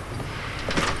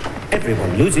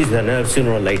 Everyone loses their nerve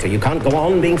sooner or later. You can't go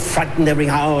on being frightened every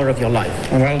hour of your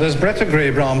life. Well, does Brett agree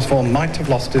Bramsford might have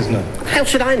lost his nerve? How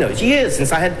should I know? It's years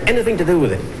since I had anything to do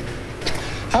with it.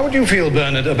 How would you feel,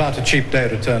 Bernard, about a cheap day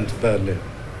return to Burnley?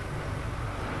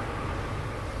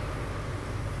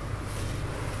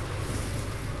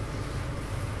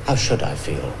 How should I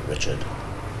feel, Richard?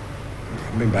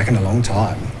 I've been back in a long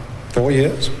time. 4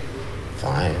 years?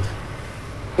 5.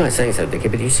 I'm not saying so, Dickie,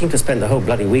 but you seem to spend the whole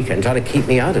bloody weekend trying to keep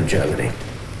me out of Germany.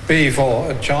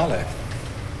 B4 at Charlie.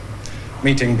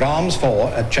 Meeting Brahms 4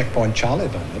 at Checkpoint Charlie,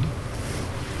 Bernard.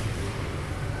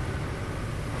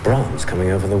 Brahms coming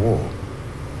over the wall.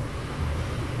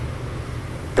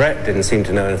 Brett didn't seem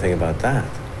to know anything about that.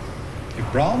 If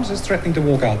Brahms is threatening to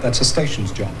walk out, that's a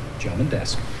station's job. German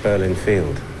desk. Berlin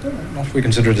Field. Not if we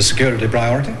consider it a security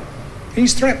priority.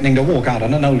 He's threatening to walk out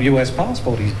on an old US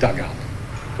passport he's dug up.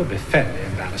 Could be fairly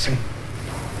embarrassing.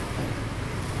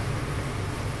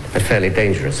 But fairly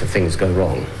dangerous if things go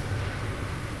wrong.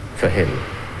 For him.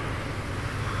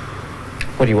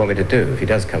 What do you want me to do if he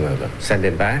does come over? Send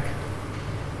him back?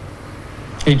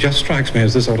 He just strikes me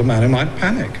as the sort of man who might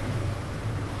panic.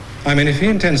 I mean, if he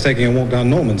intends taking a walk down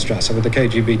Normanstrasse with the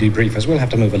KGB debriefers, we'll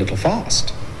have to move a little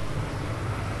fast.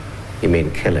 You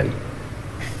mean kill him?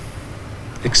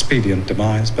 Expedient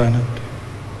demise, Bernard.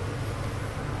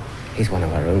 He's one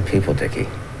of our own people, Dickie.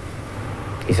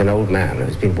 He's an old man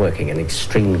who's been working in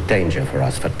extreme danger for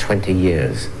us for 20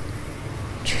 years.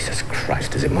 Jesus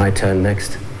Christ, is it my turn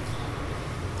next?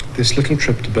 This little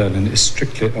trip to Berlin is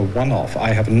strictly a one-off.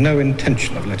 I have no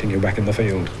intention of letting you back in the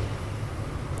field.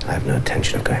 I have no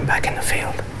intention of going back in the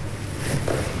field.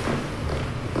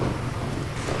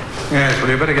 Yes,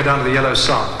 well, you better get down to the Yellow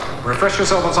Sun. Refresh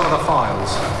yourself on some of the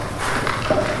files.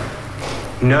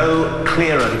 No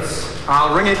clearance.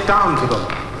 I'll ring it down to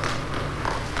them.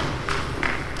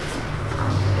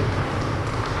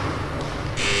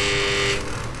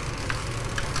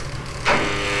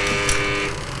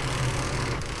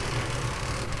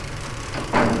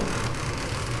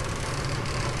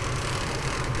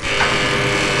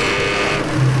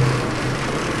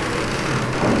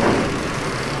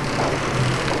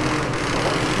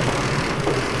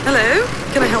 Hello,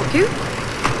 can I help you?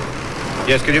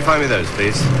 Yes, could you find me those,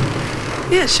 please?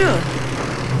 Yeah, sure.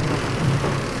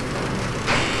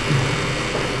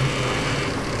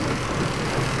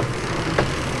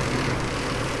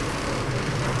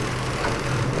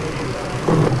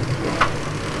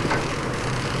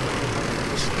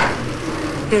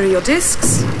 Here are your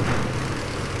discs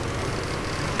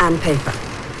and paper.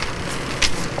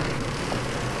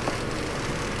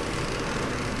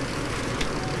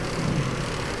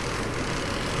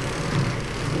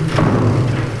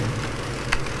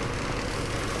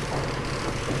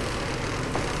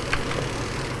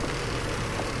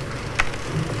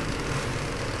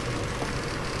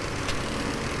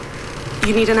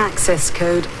 You need an access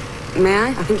code. May I?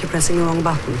 I think you're pressing the wrong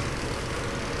button.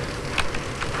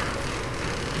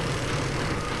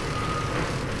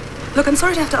 Look, I'm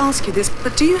sorry to have to ask you this,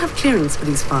 but do you have clearance for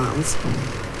these files?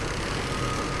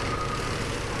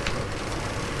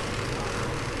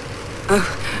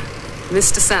 Oh,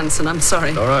 Mr. Sanson, I'm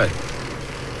sorry. All right.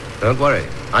 Don't worry.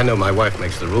 I know my wife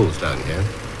makes the rules down here.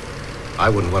 I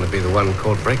wouldn't want to be the one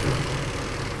caught breaking them.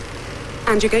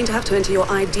 And you're going to have to enter your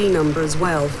ID number as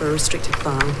well for a restricted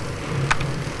file.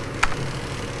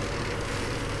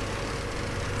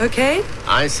 Okay?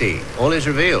 I see. All is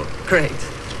revealed. Great.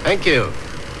 Thank you.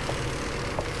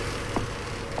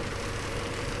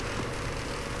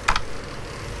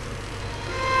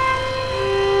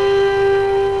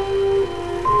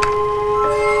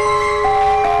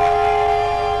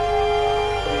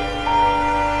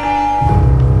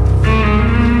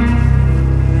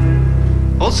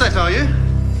 All set, are you?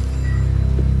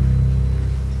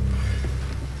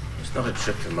 It's not a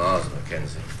trip to Mars,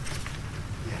 Mackenzie.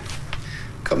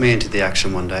 Got me into the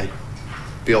action one day.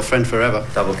 Be your friend forever.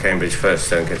 Double Cambridge first,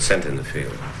 don't get sent in the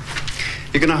field.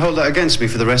 You're gonna hold that against me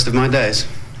for the rest of my days?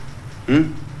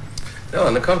 Hmm? No,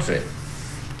 on the contrary.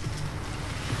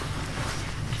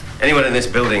 Anyone in this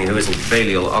building who isn't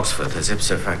Balliol Oxford has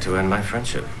ipso facto earned my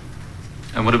friendship.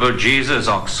 And what about Jesus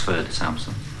Oxford,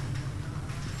 Sampson?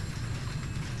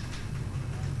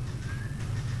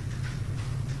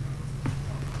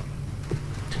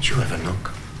 Did you ever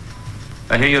knock?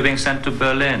 I hear you're being sent to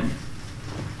Berlin.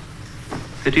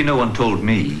 Pity no one told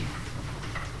me.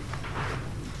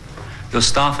 Your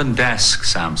staff and desk,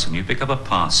 Sampson. You pick up a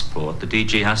passport, the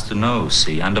DG has to know,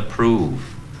 see, and approve.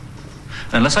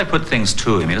 Unless I put things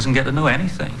to him, he doesn't get to know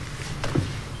anything.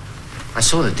 I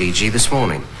saw the DG this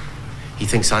morning. He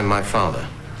thinks I'm my father.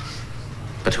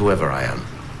 But whoever I am,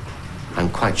 I'm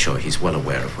quite sure he's well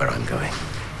aware of where I'm going.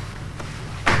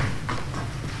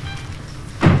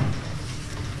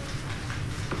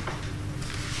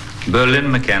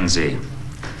 Berlin, Mackenzie.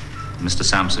 Mr.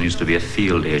 Sampson used to be a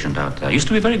field agent out there. Used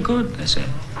to be very good, they say.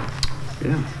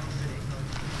 Yeah.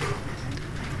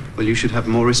 Well, you should have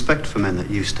more respect for men that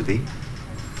used to be.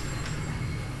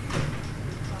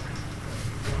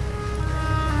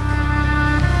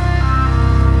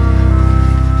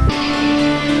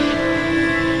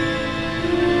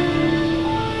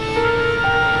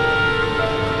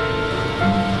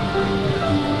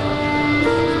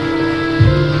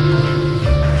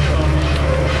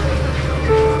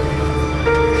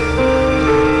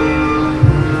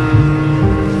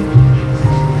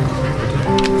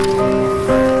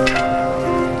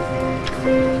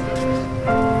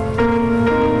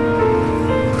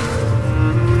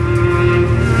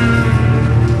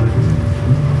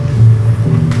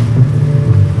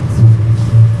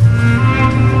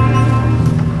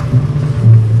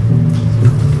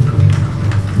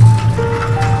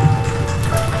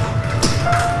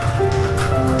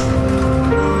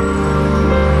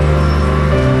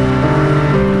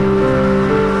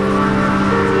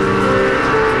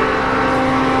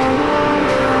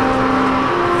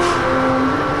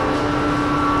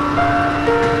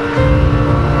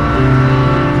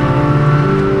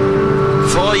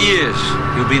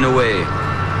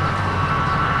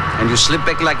 Slip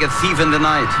back like a thief in the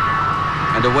night,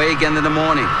 and away again in the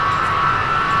morning.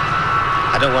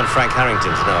 I don't want Frank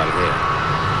Harrington to know I'm here.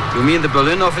 You mean the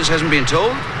Berlin office hasn't been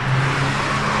told?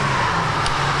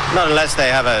 Not unless they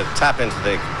have a tap into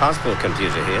the passport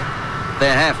computer here.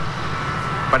 They have,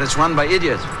 but it's run by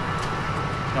idiots.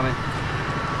 Come in.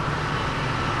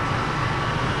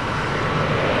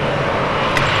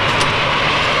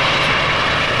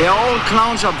 They're all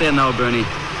clowns up there now, Bernie.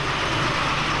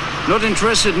 Not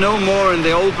interested no more in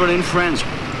the old Berlin friends.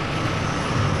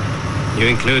 You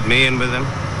include me in with them?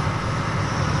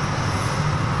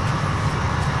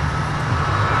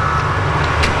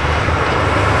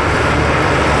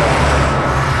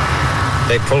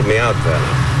 They pulled me out,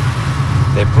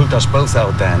 Werner. They pulled us both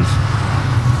out, Dan.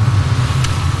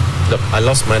 Look, I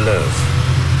lost my nerve.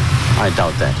 I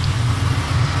doubt that.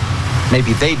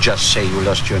 Maybe they just say you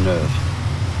lost your nerve.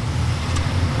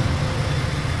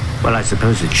 Well, I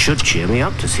suppose it should cheer me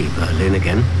up to see Berlin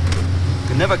again.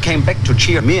 You never came back to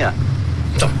cheer me up.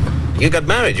 Oh, you got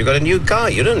married, you got a new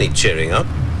car, you don't need cheering up.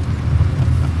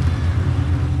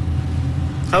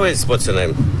 How is, what's her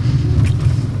name?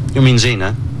 You mean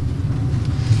Zena?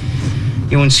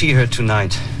 You won't see her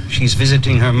tonight. She's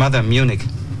visiting her mother in Munich.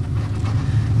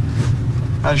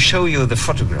 I'll show you the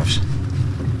photographs.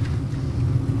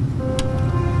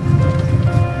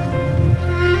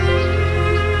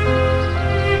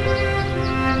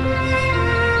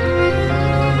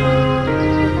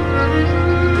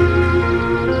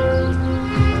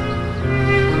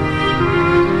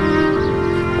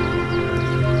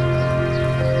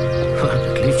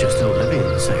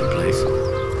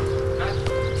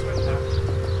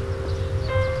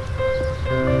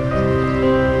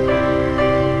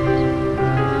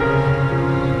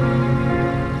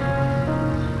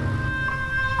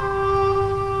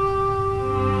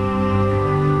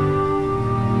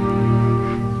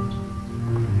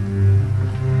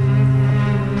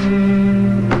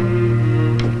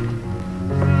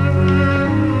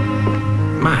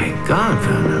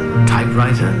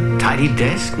 typewriter, tidy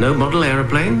desk, no model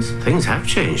aeroplanes. Things have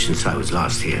changed since I was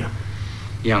last here.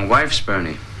 Young wives,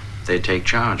 Bernie, they take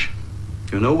charge.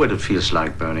 You know what it feels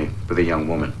like, Bernie, with a young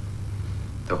woman.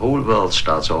 The whole world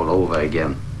starts all over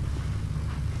again.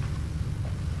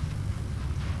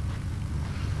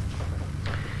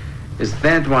 Is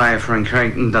that why Frank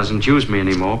Harrington doesn't use me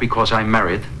anymore? Because I'm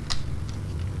married?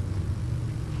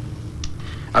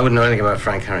 I wouldn't know anything about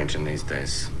Frank Harrington these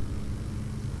days.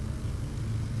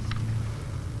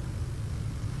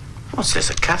 What's this,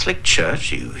 a Catholic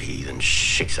church, you heathen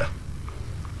shixer?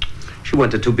 She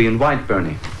wanted to be in white,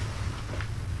 Bernie.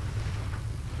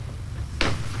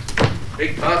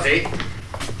 Big party.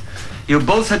 You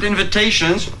both had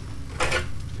invitations.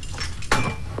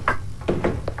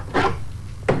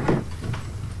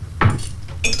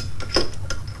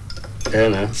 There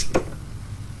now.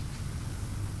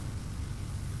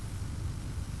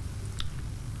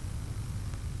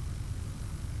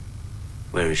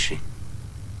 Where is she?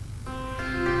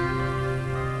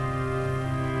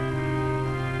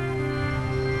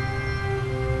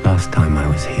 Last time I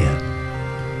was here,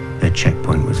 their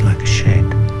checkpoint was like a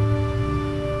shed.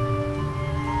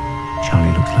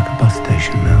 Charlie looks like a bus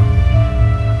station now.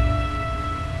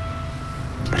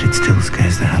 But it still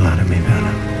scares the hell out of me,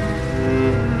 Werner.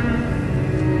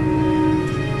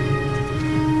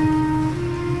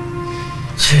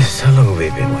 Jeez, how long have we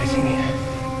been waiting here?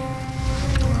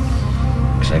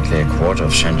 Exactly a quarter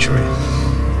of a century.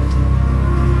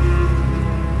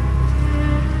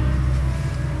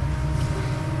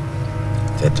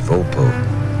 That Vopo,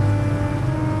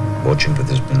 watching with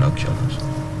his binoculars.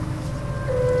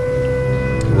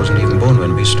 He wasn't even born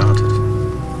when we started.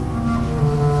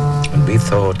 And we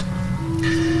thought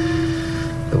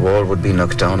the wall would be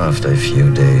knocked down after a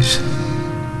few days.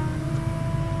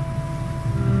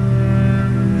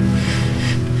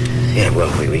 Yeah,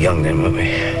 well, we were young then, weren't we?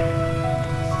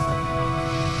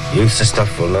 Youth's the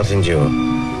stuff will not endure.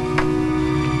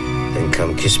 Then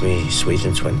come kiss me sweet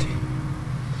and 20.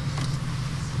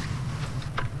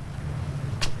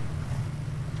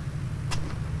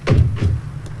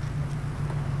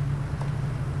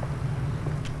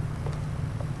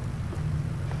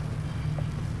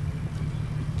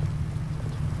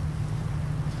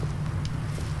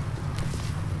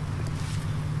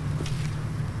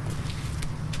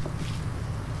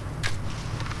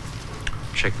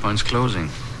 Checkpoint's closing.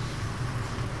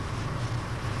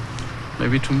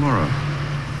 Maybe tomorrow,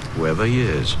 whoever he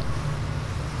is.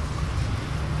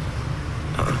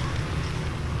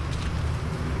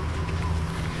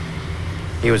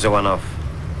 He was a one-off.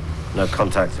 No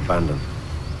contacts, abandoned.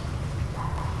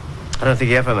 I don't think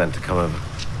he ever meant to come over.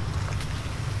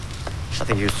 I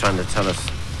think he was trying to tell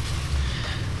us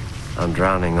I'm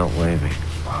drowning, not waving.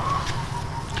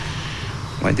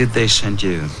 Why did they send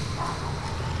you?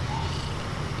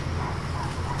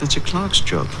 That's a clerk's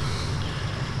job.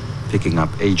 Picking up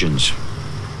agents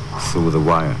through the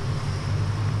wire.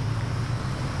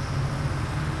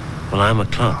 Well, I'm a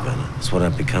clerk, Werner. That's what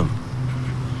I've become.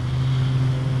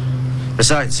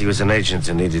 Besides, he was an agent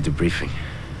and needed a briefing.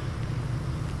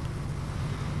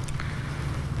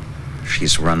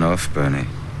 She's run off, Bernie.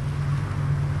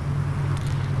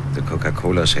 The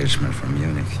Coca-Cola salesman from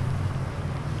Munich.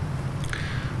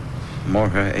 More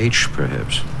her age,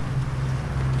 perhaps.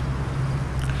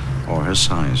 Or her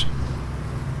size.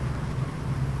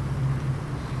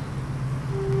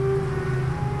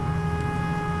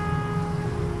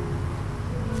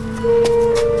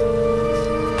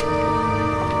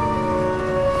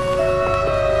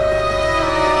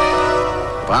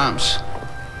 Brahms.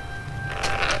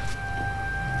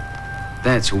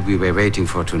 That's who we were waiting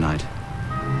for tonight.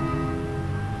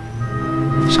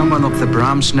 Someone of the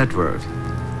Brahms network.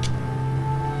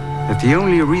 But the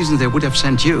only reason they would have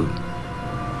sent you.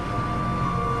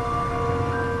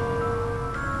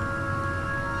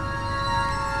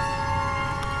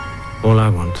 All I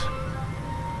want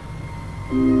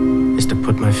is to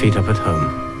put my feet up at home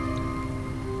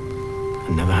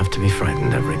and never have to be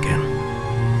frightened ever again.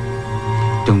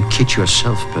 Don't kid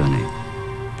yourself, Bernie.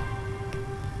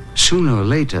 Sooner or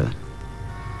later,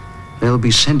 they'll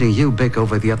be sending you back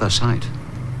over the other side.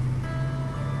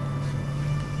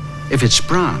 If it's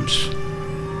Brahms,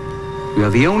 you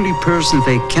are the only person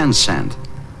they can send.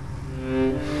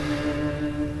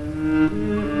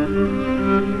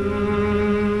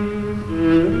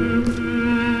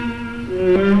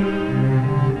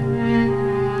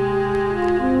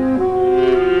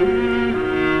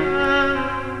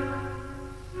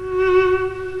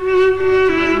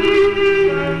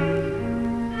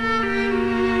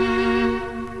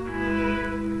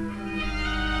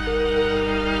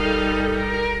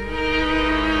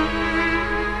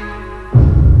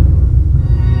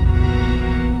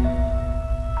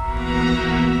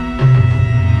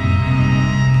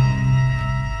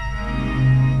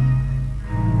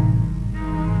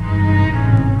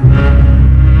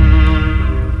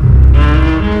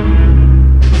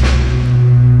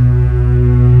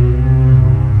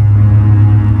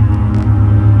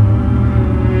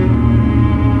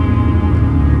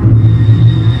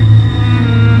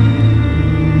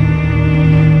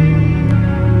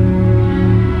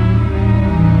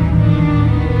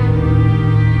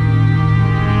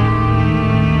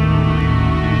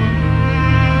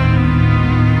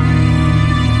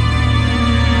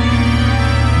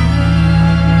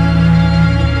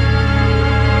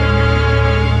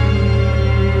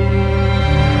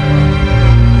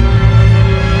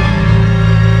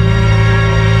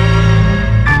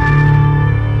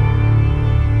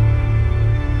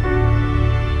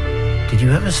 Did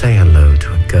you ever say hello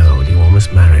to a girl you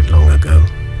almost married long ago?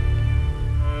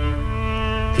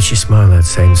 Did she smile that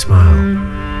same smile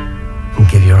and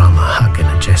give your arm a hug in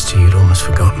a gesture you'd almost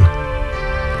forgotten?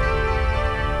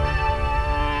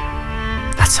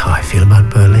 That's how I feel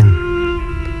about Berlin.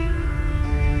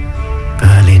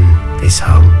 Berlin is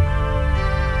home.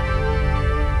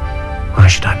 Why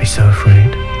should I be so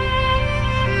afraid?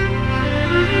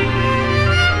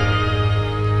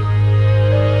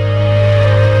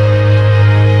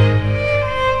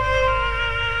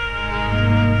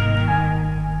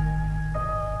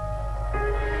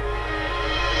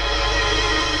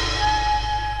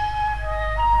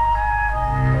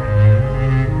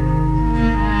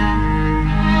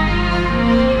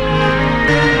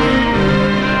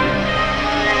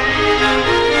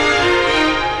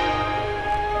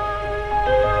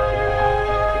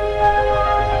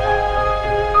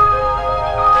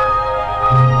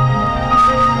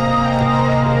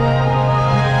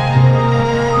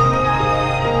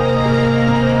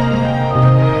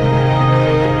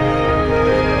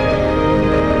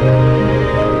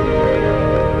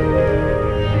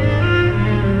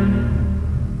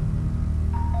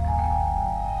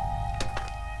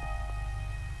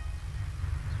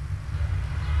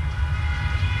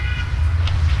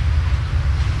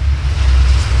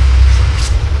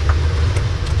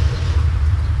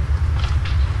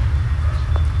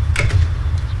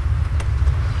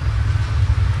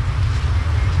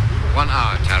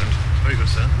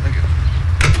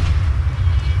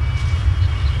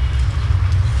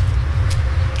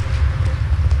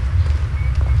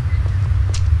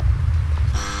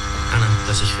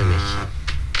 Das ist für mich.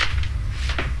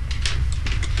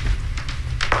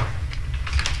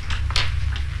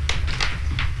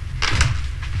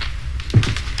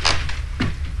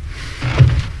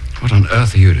 What on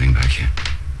earth are you doing back here?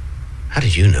 How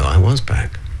did you know I was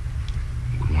back?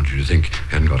 Wouldn't want you to think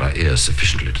we hadn't got our ears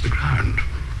sufficiently to the ground.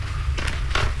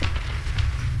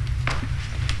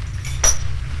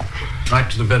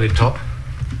 Right to the very top.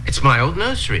 It's my old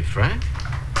nursery, Frank.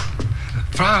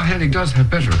 Frau Hennig does have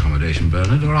better accommodation,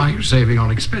 Bernard, or are you saving on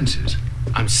expenses?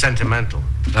 I'm sentimental.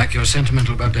 Like you're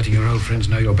sentimental about letting your old friends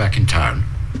know you're back in town?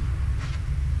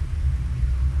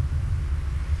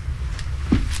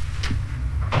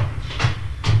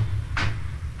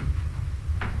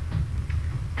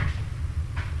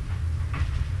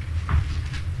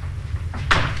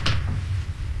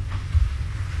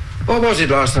 What was it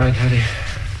last night, Daddy?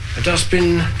 A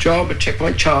dustbin job at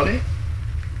Checkpoint Charlie?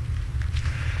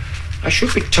 I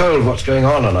should be told what's going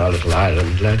on our little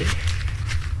island, laddie.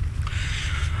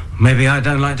 Maybe I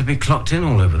don't like to be clocked in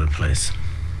all over the place.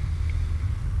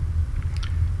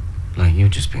 Like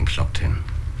you've just been clocked in.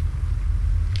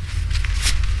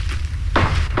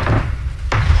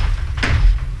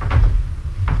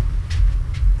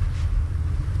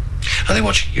 Are they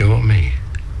watching you or me?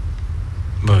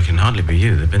 Well, it can hardly be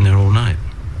you. They've been there all night.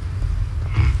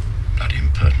 Bloody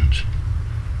impertinent.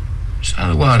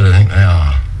 So why do they think they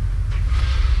are?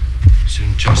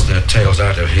 Soon chase their tails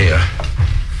out of here.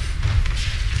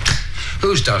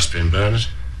 Whose dustbin, Bernard?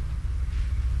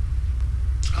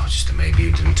 Oh, just a maybe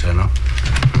you didn't turn up.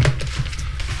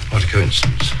 What a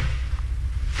coincidence.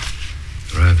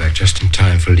 Arrived back just in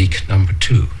time for leak number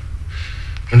 2.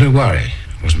 And don't worry,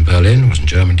 it wasn't Berlin, it wasn't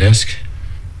German desk.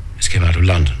 This came out of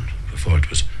London before it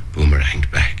was boomeranged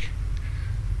back.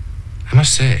 I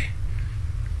must say,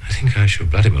 I think I should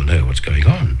bloody well know what's going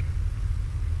on.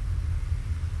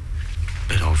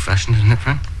 Bit old-fashioned, isn't it,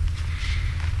 Frank?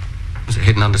 Was it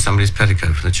hidden under somebody's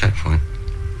petticoat for the checkpoint?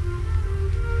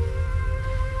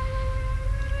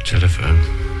 Telephone.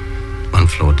 1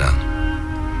 floor down.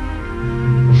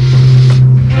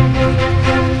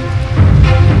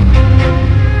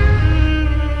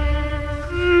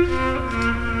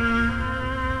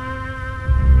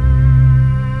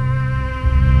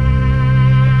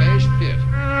 Beige Fiat.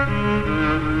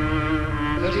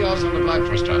 30 yards on the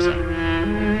Bleibtreustrasse.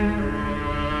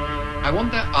 I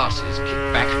want their asses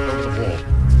kicked back over the wall.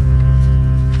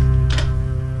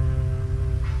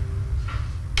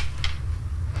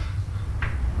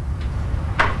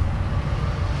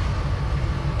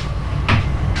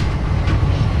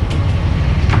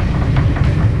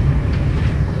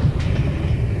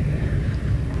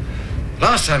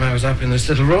 Last time I was up in this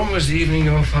little room was the evening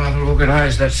your father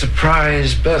organized that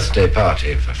surprise birthday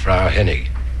party for Frau Hennig.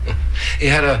 He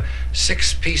had a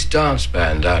 6-piece dance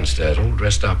band downstairs, all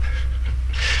dressed up.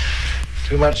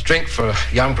 Too much drink for a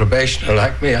young probationer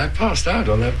like me. I passed out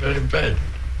on that very bed.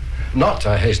 Not,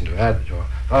 I hasten to add, that your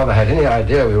father had any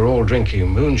idea we were all drinking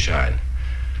moonshine.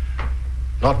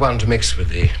 Not one to mix with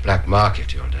the black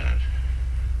market, your dad.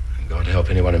 And God help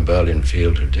anyone in Berlin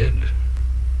field who did.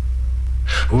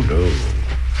 Oh, no.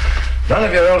 None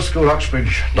of your old school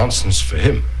Oxbridge nonsense for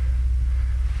him.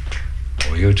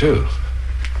 Or you, too.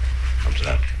 Come to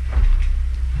that.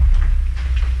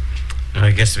 Well,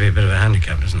 it gets to be a bit of a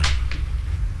handicap, doesn't it?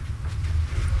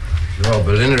 You're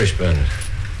Berlinerish, Bernard.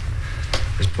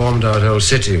 This bombed-out old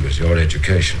city was your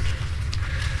education.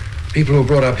 People who were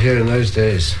brought up here in those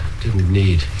days didn't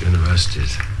need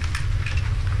universities.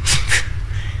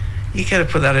 You care to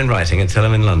put that in writing and tell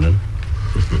him in London?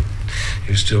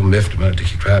 You still miffed about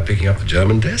Dickie Cryer picking up the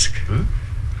German desk? Hmm?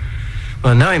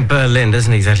 Well, knowing Berlin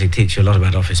doesn't exactly teach you a lot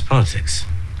about office politics.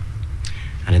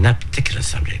 And in that particular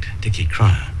subject, Dickie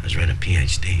Cryer has read a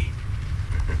PhD.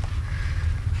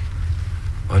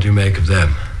 What do you make of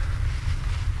them?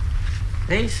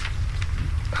 These?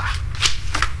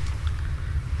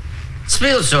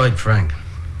 Spielzeug, Frank.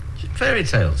 Fairy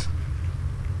tales.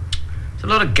 It's a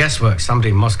lot of guesswork somebody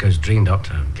in Moscow's dreamed up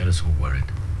to get us all worried.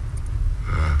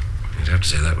 You'd have to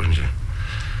say that, wouldn't you?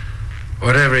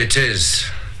 Whatever it is,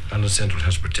 London Central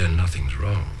has to pretend nothing's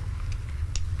wrong.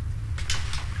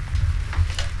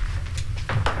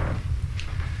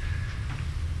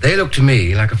 They look to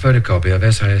me like a photocopy of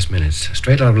SIS minutes,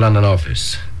 straight out of London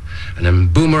office. And then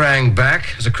boomerang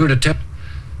back as a crude attempt.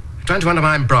 They're trying to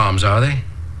undermine Brahms, are they?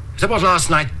 Is that what last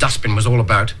night's dustbin was all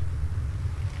about?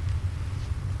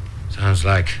 Sounds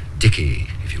like Dickie,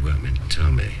 if you weren't meant to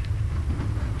tell me.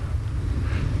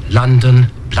 London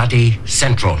bloody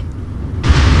Central.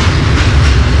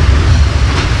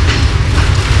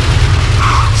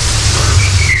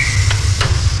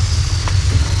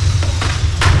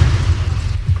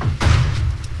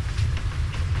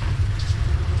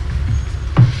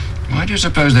 Why do you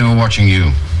suppose they were watching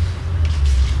you?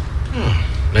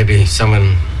 Maybe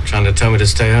someone trying to tell me to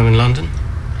stay home in London?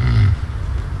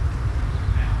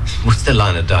 What's the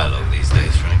line of dialogue these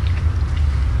days, Frank?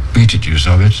 Beat it, you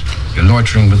Soviets. You're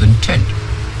loitering with intent.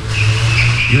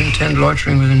 You intend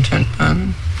loitering with intent,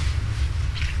 man?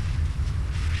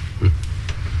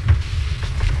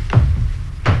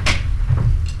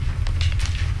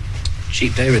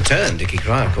 Cheap day return, Dickie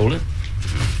Cryer called it.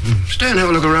 Stay and have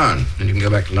a look around. Then you can go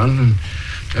back to London and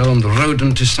tell them the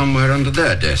rodent is somewhere under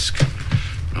their desk.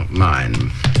 Not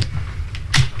mine.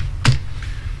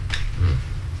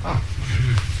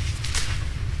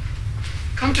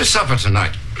 Come to supper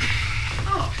tonight.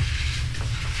 Oh.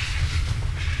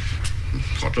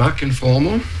 Potluck,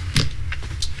 informal.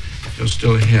 If you're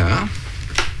still here.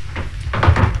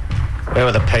 Where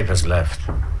were the papers left?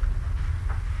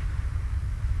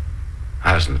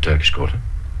 House in the Turkish Quarter.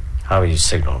 How were you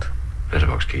signalled?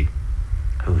 Letterbox key.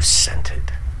 Who sent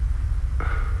it?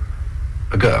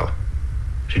 A girl.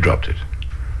 She dropped it.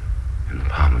 In the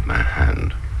palm of my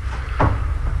hand.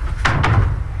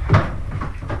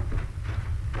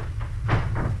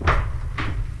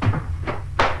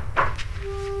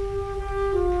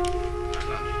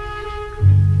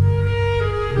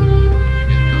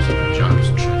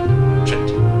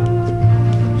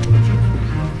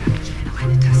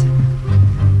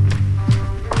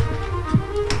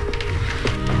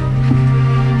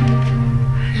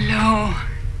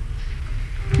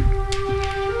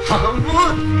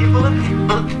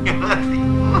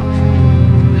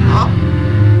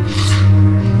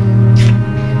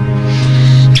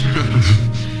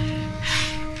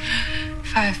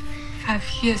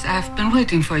 Five years I've been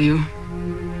waiting for you.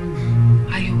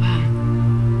 Are you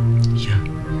Yeah.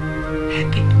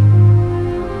 happy?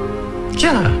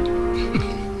 Yeah.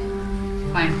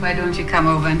 Fine, why don't you come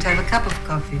over and have a cup of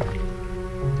coffee?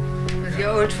 With your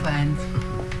old friends.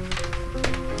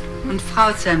 And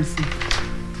Frau Sampson.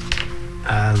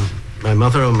 My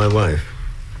mother or my wife?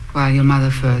 Well, your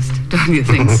mother first. Don't you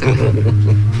think so?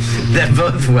 They're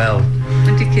both well.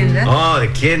 Und die Kinder? Oh, the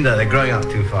Kinder, they're growing up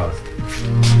too fast.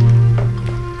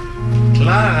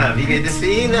 Clara, wie geht es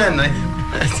Ihnen?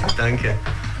 Danke.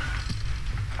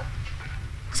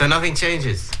 So nothing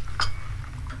changes?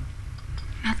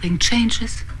 Nothing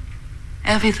changes.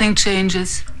 Everything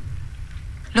changes.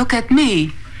 Look at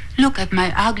me. Look at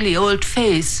my ugly old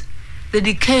face. The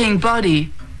decaying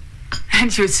body.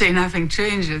 And you'd say nothing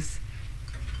changes.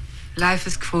 Life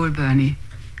is cruel, Bernie.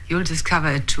 You'll discover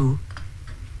it too.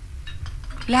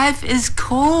 Life is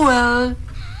cruel.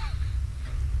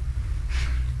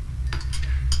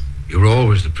 You were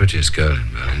always the prettiest girl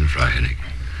in Berlin, Frau Hennig.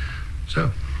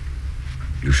 So,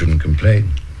 you shouldn't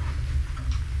complain.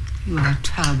 You are a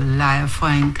terrible liar,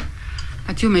 Frank.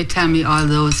 But you may tell me all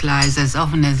those lies as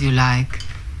often as you like.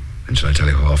 And shall I tell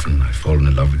you how often I've fallen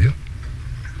in love with you?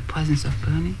 The presence of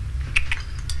Bernie?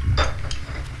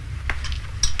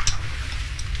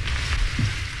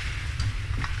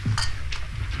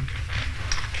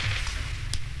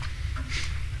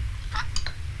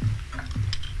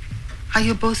 Are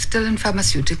you both still in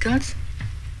pharmaceuticals?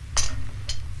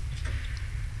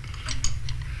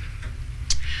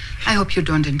 I hope you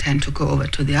don't intend to go over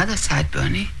to the other side,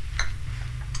 Bernie.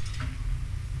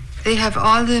 They have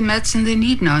all the medicine they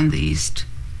need now in the East.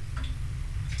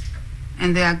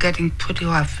 And they are getting pretty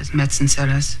rough as medicine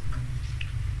sellers.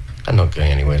 I'm not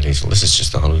going anywhere, Liesl. This is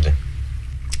just a holiday.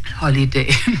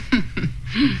 Holiday.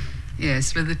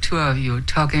 Yes, with the two of you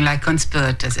talking like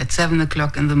conspirators at 7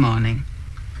 o'clock in the morning.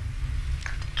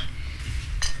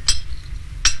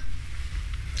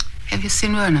 Have you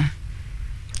seen Werner?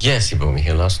 Yes, he brought me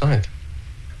here last night.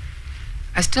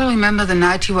 I still remember the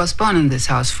night he was born in this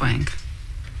house, Frank.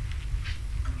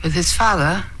 With his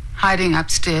father hiding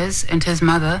upstairs and his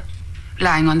mother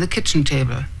lying on the kitchen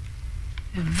table.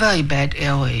 A very bad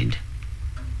air raid.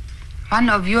 One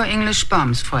of your English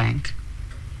bombs, Frank,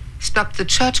 stopped the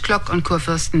church clock on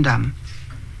Kurfürstendamm.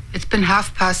 It's been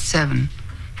 7:30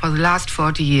 for the last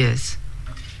 40 years.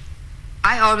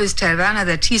 I always tell Werner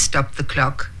that he stopped the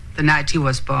clock the night he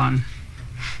was born.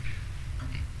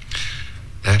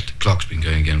 That clock's been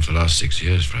going again for the last 6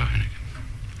 years, Frau Hennig.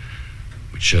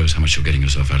 Which shows how much you're getting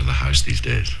yourself out of the house these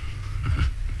days.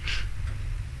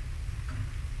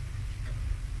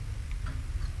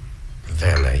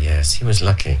 Werner, yes, he was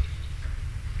lucky.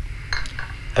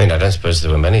 I mean, I don't suppose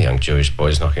there were many young Jewish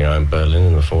boys knocking around Berlin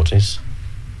in the 40s.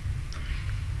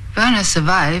 Werner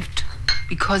survived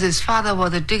because his father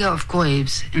was a digger of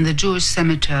graves in the Jewish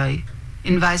cemetery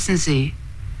in Weißensee.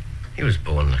 He was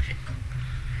born lucky.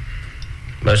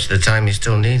 Most of the time, he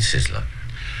still needs his luck.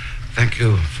 Thank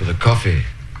you for the coffee,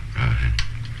 Frau Hennig.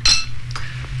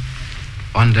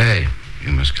 One day,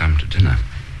 you must come to dinner.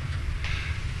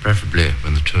 Preferably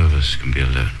when the two of us can be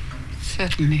alone.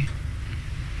 Certainly.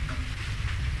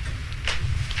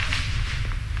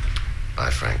 Bye,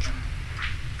 Frank.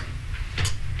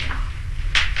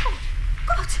 Oh,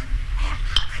 Gott!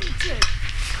 Herr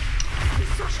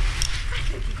Ist so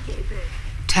schrecklich gegeben.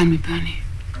 Tell me, Bernie,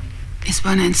 is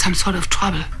Werner in some sort of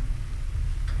trouble?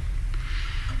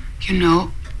 You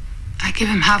know, I give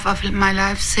him half of my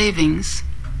life savings.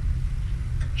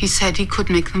 He said he could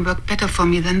make them work better for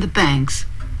me than the banks.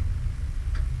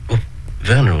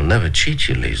 Werner will never cheat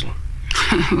you, Liesl.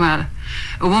 Well,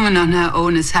 a woman on her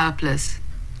own is helpless.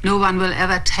 No one will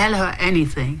ever tell her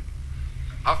anything.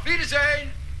 Auf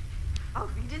Wiedersehen! Auf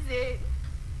Wiedersehen.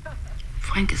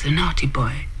 Frank is a naughty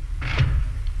boy.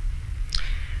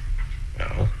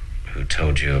 Well, who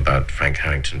told you about Frank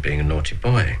Harrington being a naughty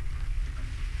boy?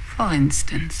 For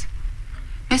instance,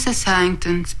 Mrs.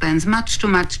 Harrington spends much too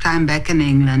much time back in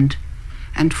England,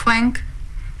 and Frank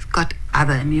has got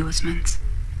other amusements.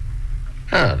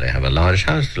 Ah, they have a large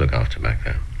house to look after back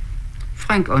there.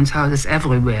 Frank owns houses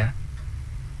everywhere.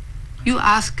 You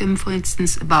ask him, for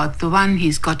instance, about the one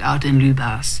he's got out in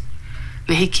Lübars,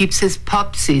 where he keeps his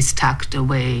popsies tucked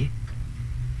away.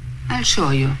 I'll show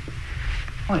you.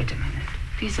 Wait a minute.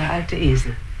 Dieser alte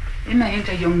Esel. Immer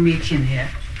hinter jungen Mädchen her.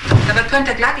 Aber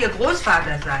könnte glatt ihr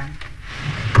Großvater sein.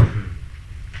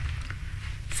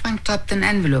 Frank dropped an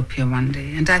envelope here one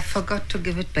day, and I forgot to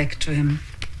give it back to him.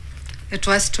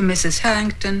 Addressed to Mrs.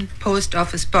 Harrington, post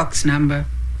office box number.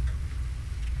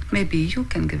 Maybe you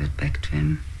can give it back to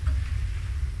him.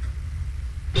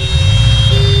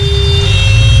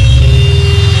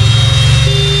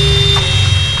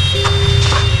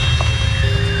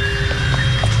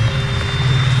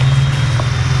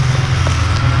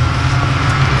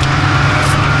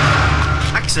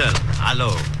 Axel,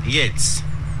 hallo, jetzt.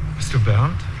 Mr.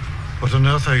 Bernd? What on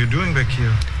earth are you doing back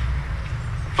here?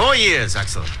 4 years,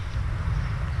 Axel.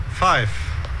 5.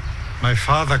 My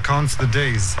father counts the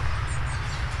days.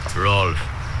 Rolf,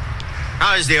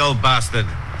 how is the old bastard?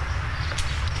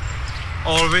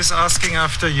 Always asking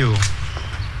after you.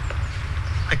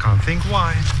 I can't think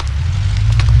why.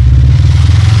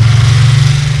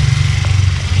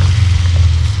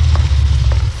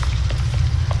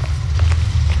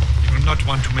 You will not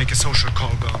want to make a social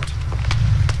call, Bernd.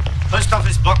 Post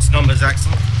office box numbers,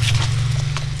 Axel.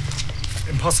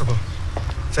 Impossible.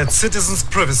 That's citizens'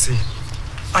 privacy.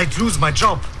 I'd lose my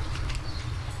job.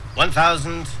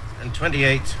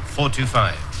 1028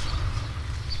 425.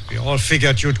 We all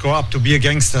figured you'd grow up to be a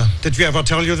gangster. Did we ever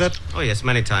tell you that? Oh, yes,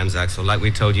 many times, Axel. Like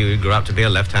we told you, you'd grow up to be a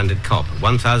left-handed cop.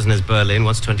 1000 is Berlin,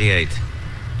 what's 28?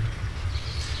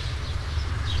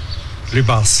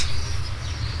 Lübars.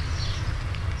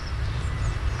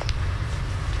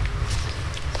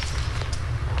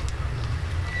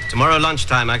 Tomorrow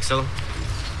lunchtime, Axel.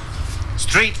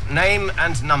 Street, name,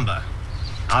 and number.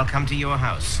 I'll come to your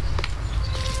house.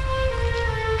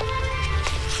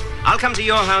 I'll come to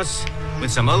your house with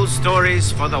some old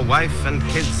stories for the wife and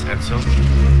kids, Axel.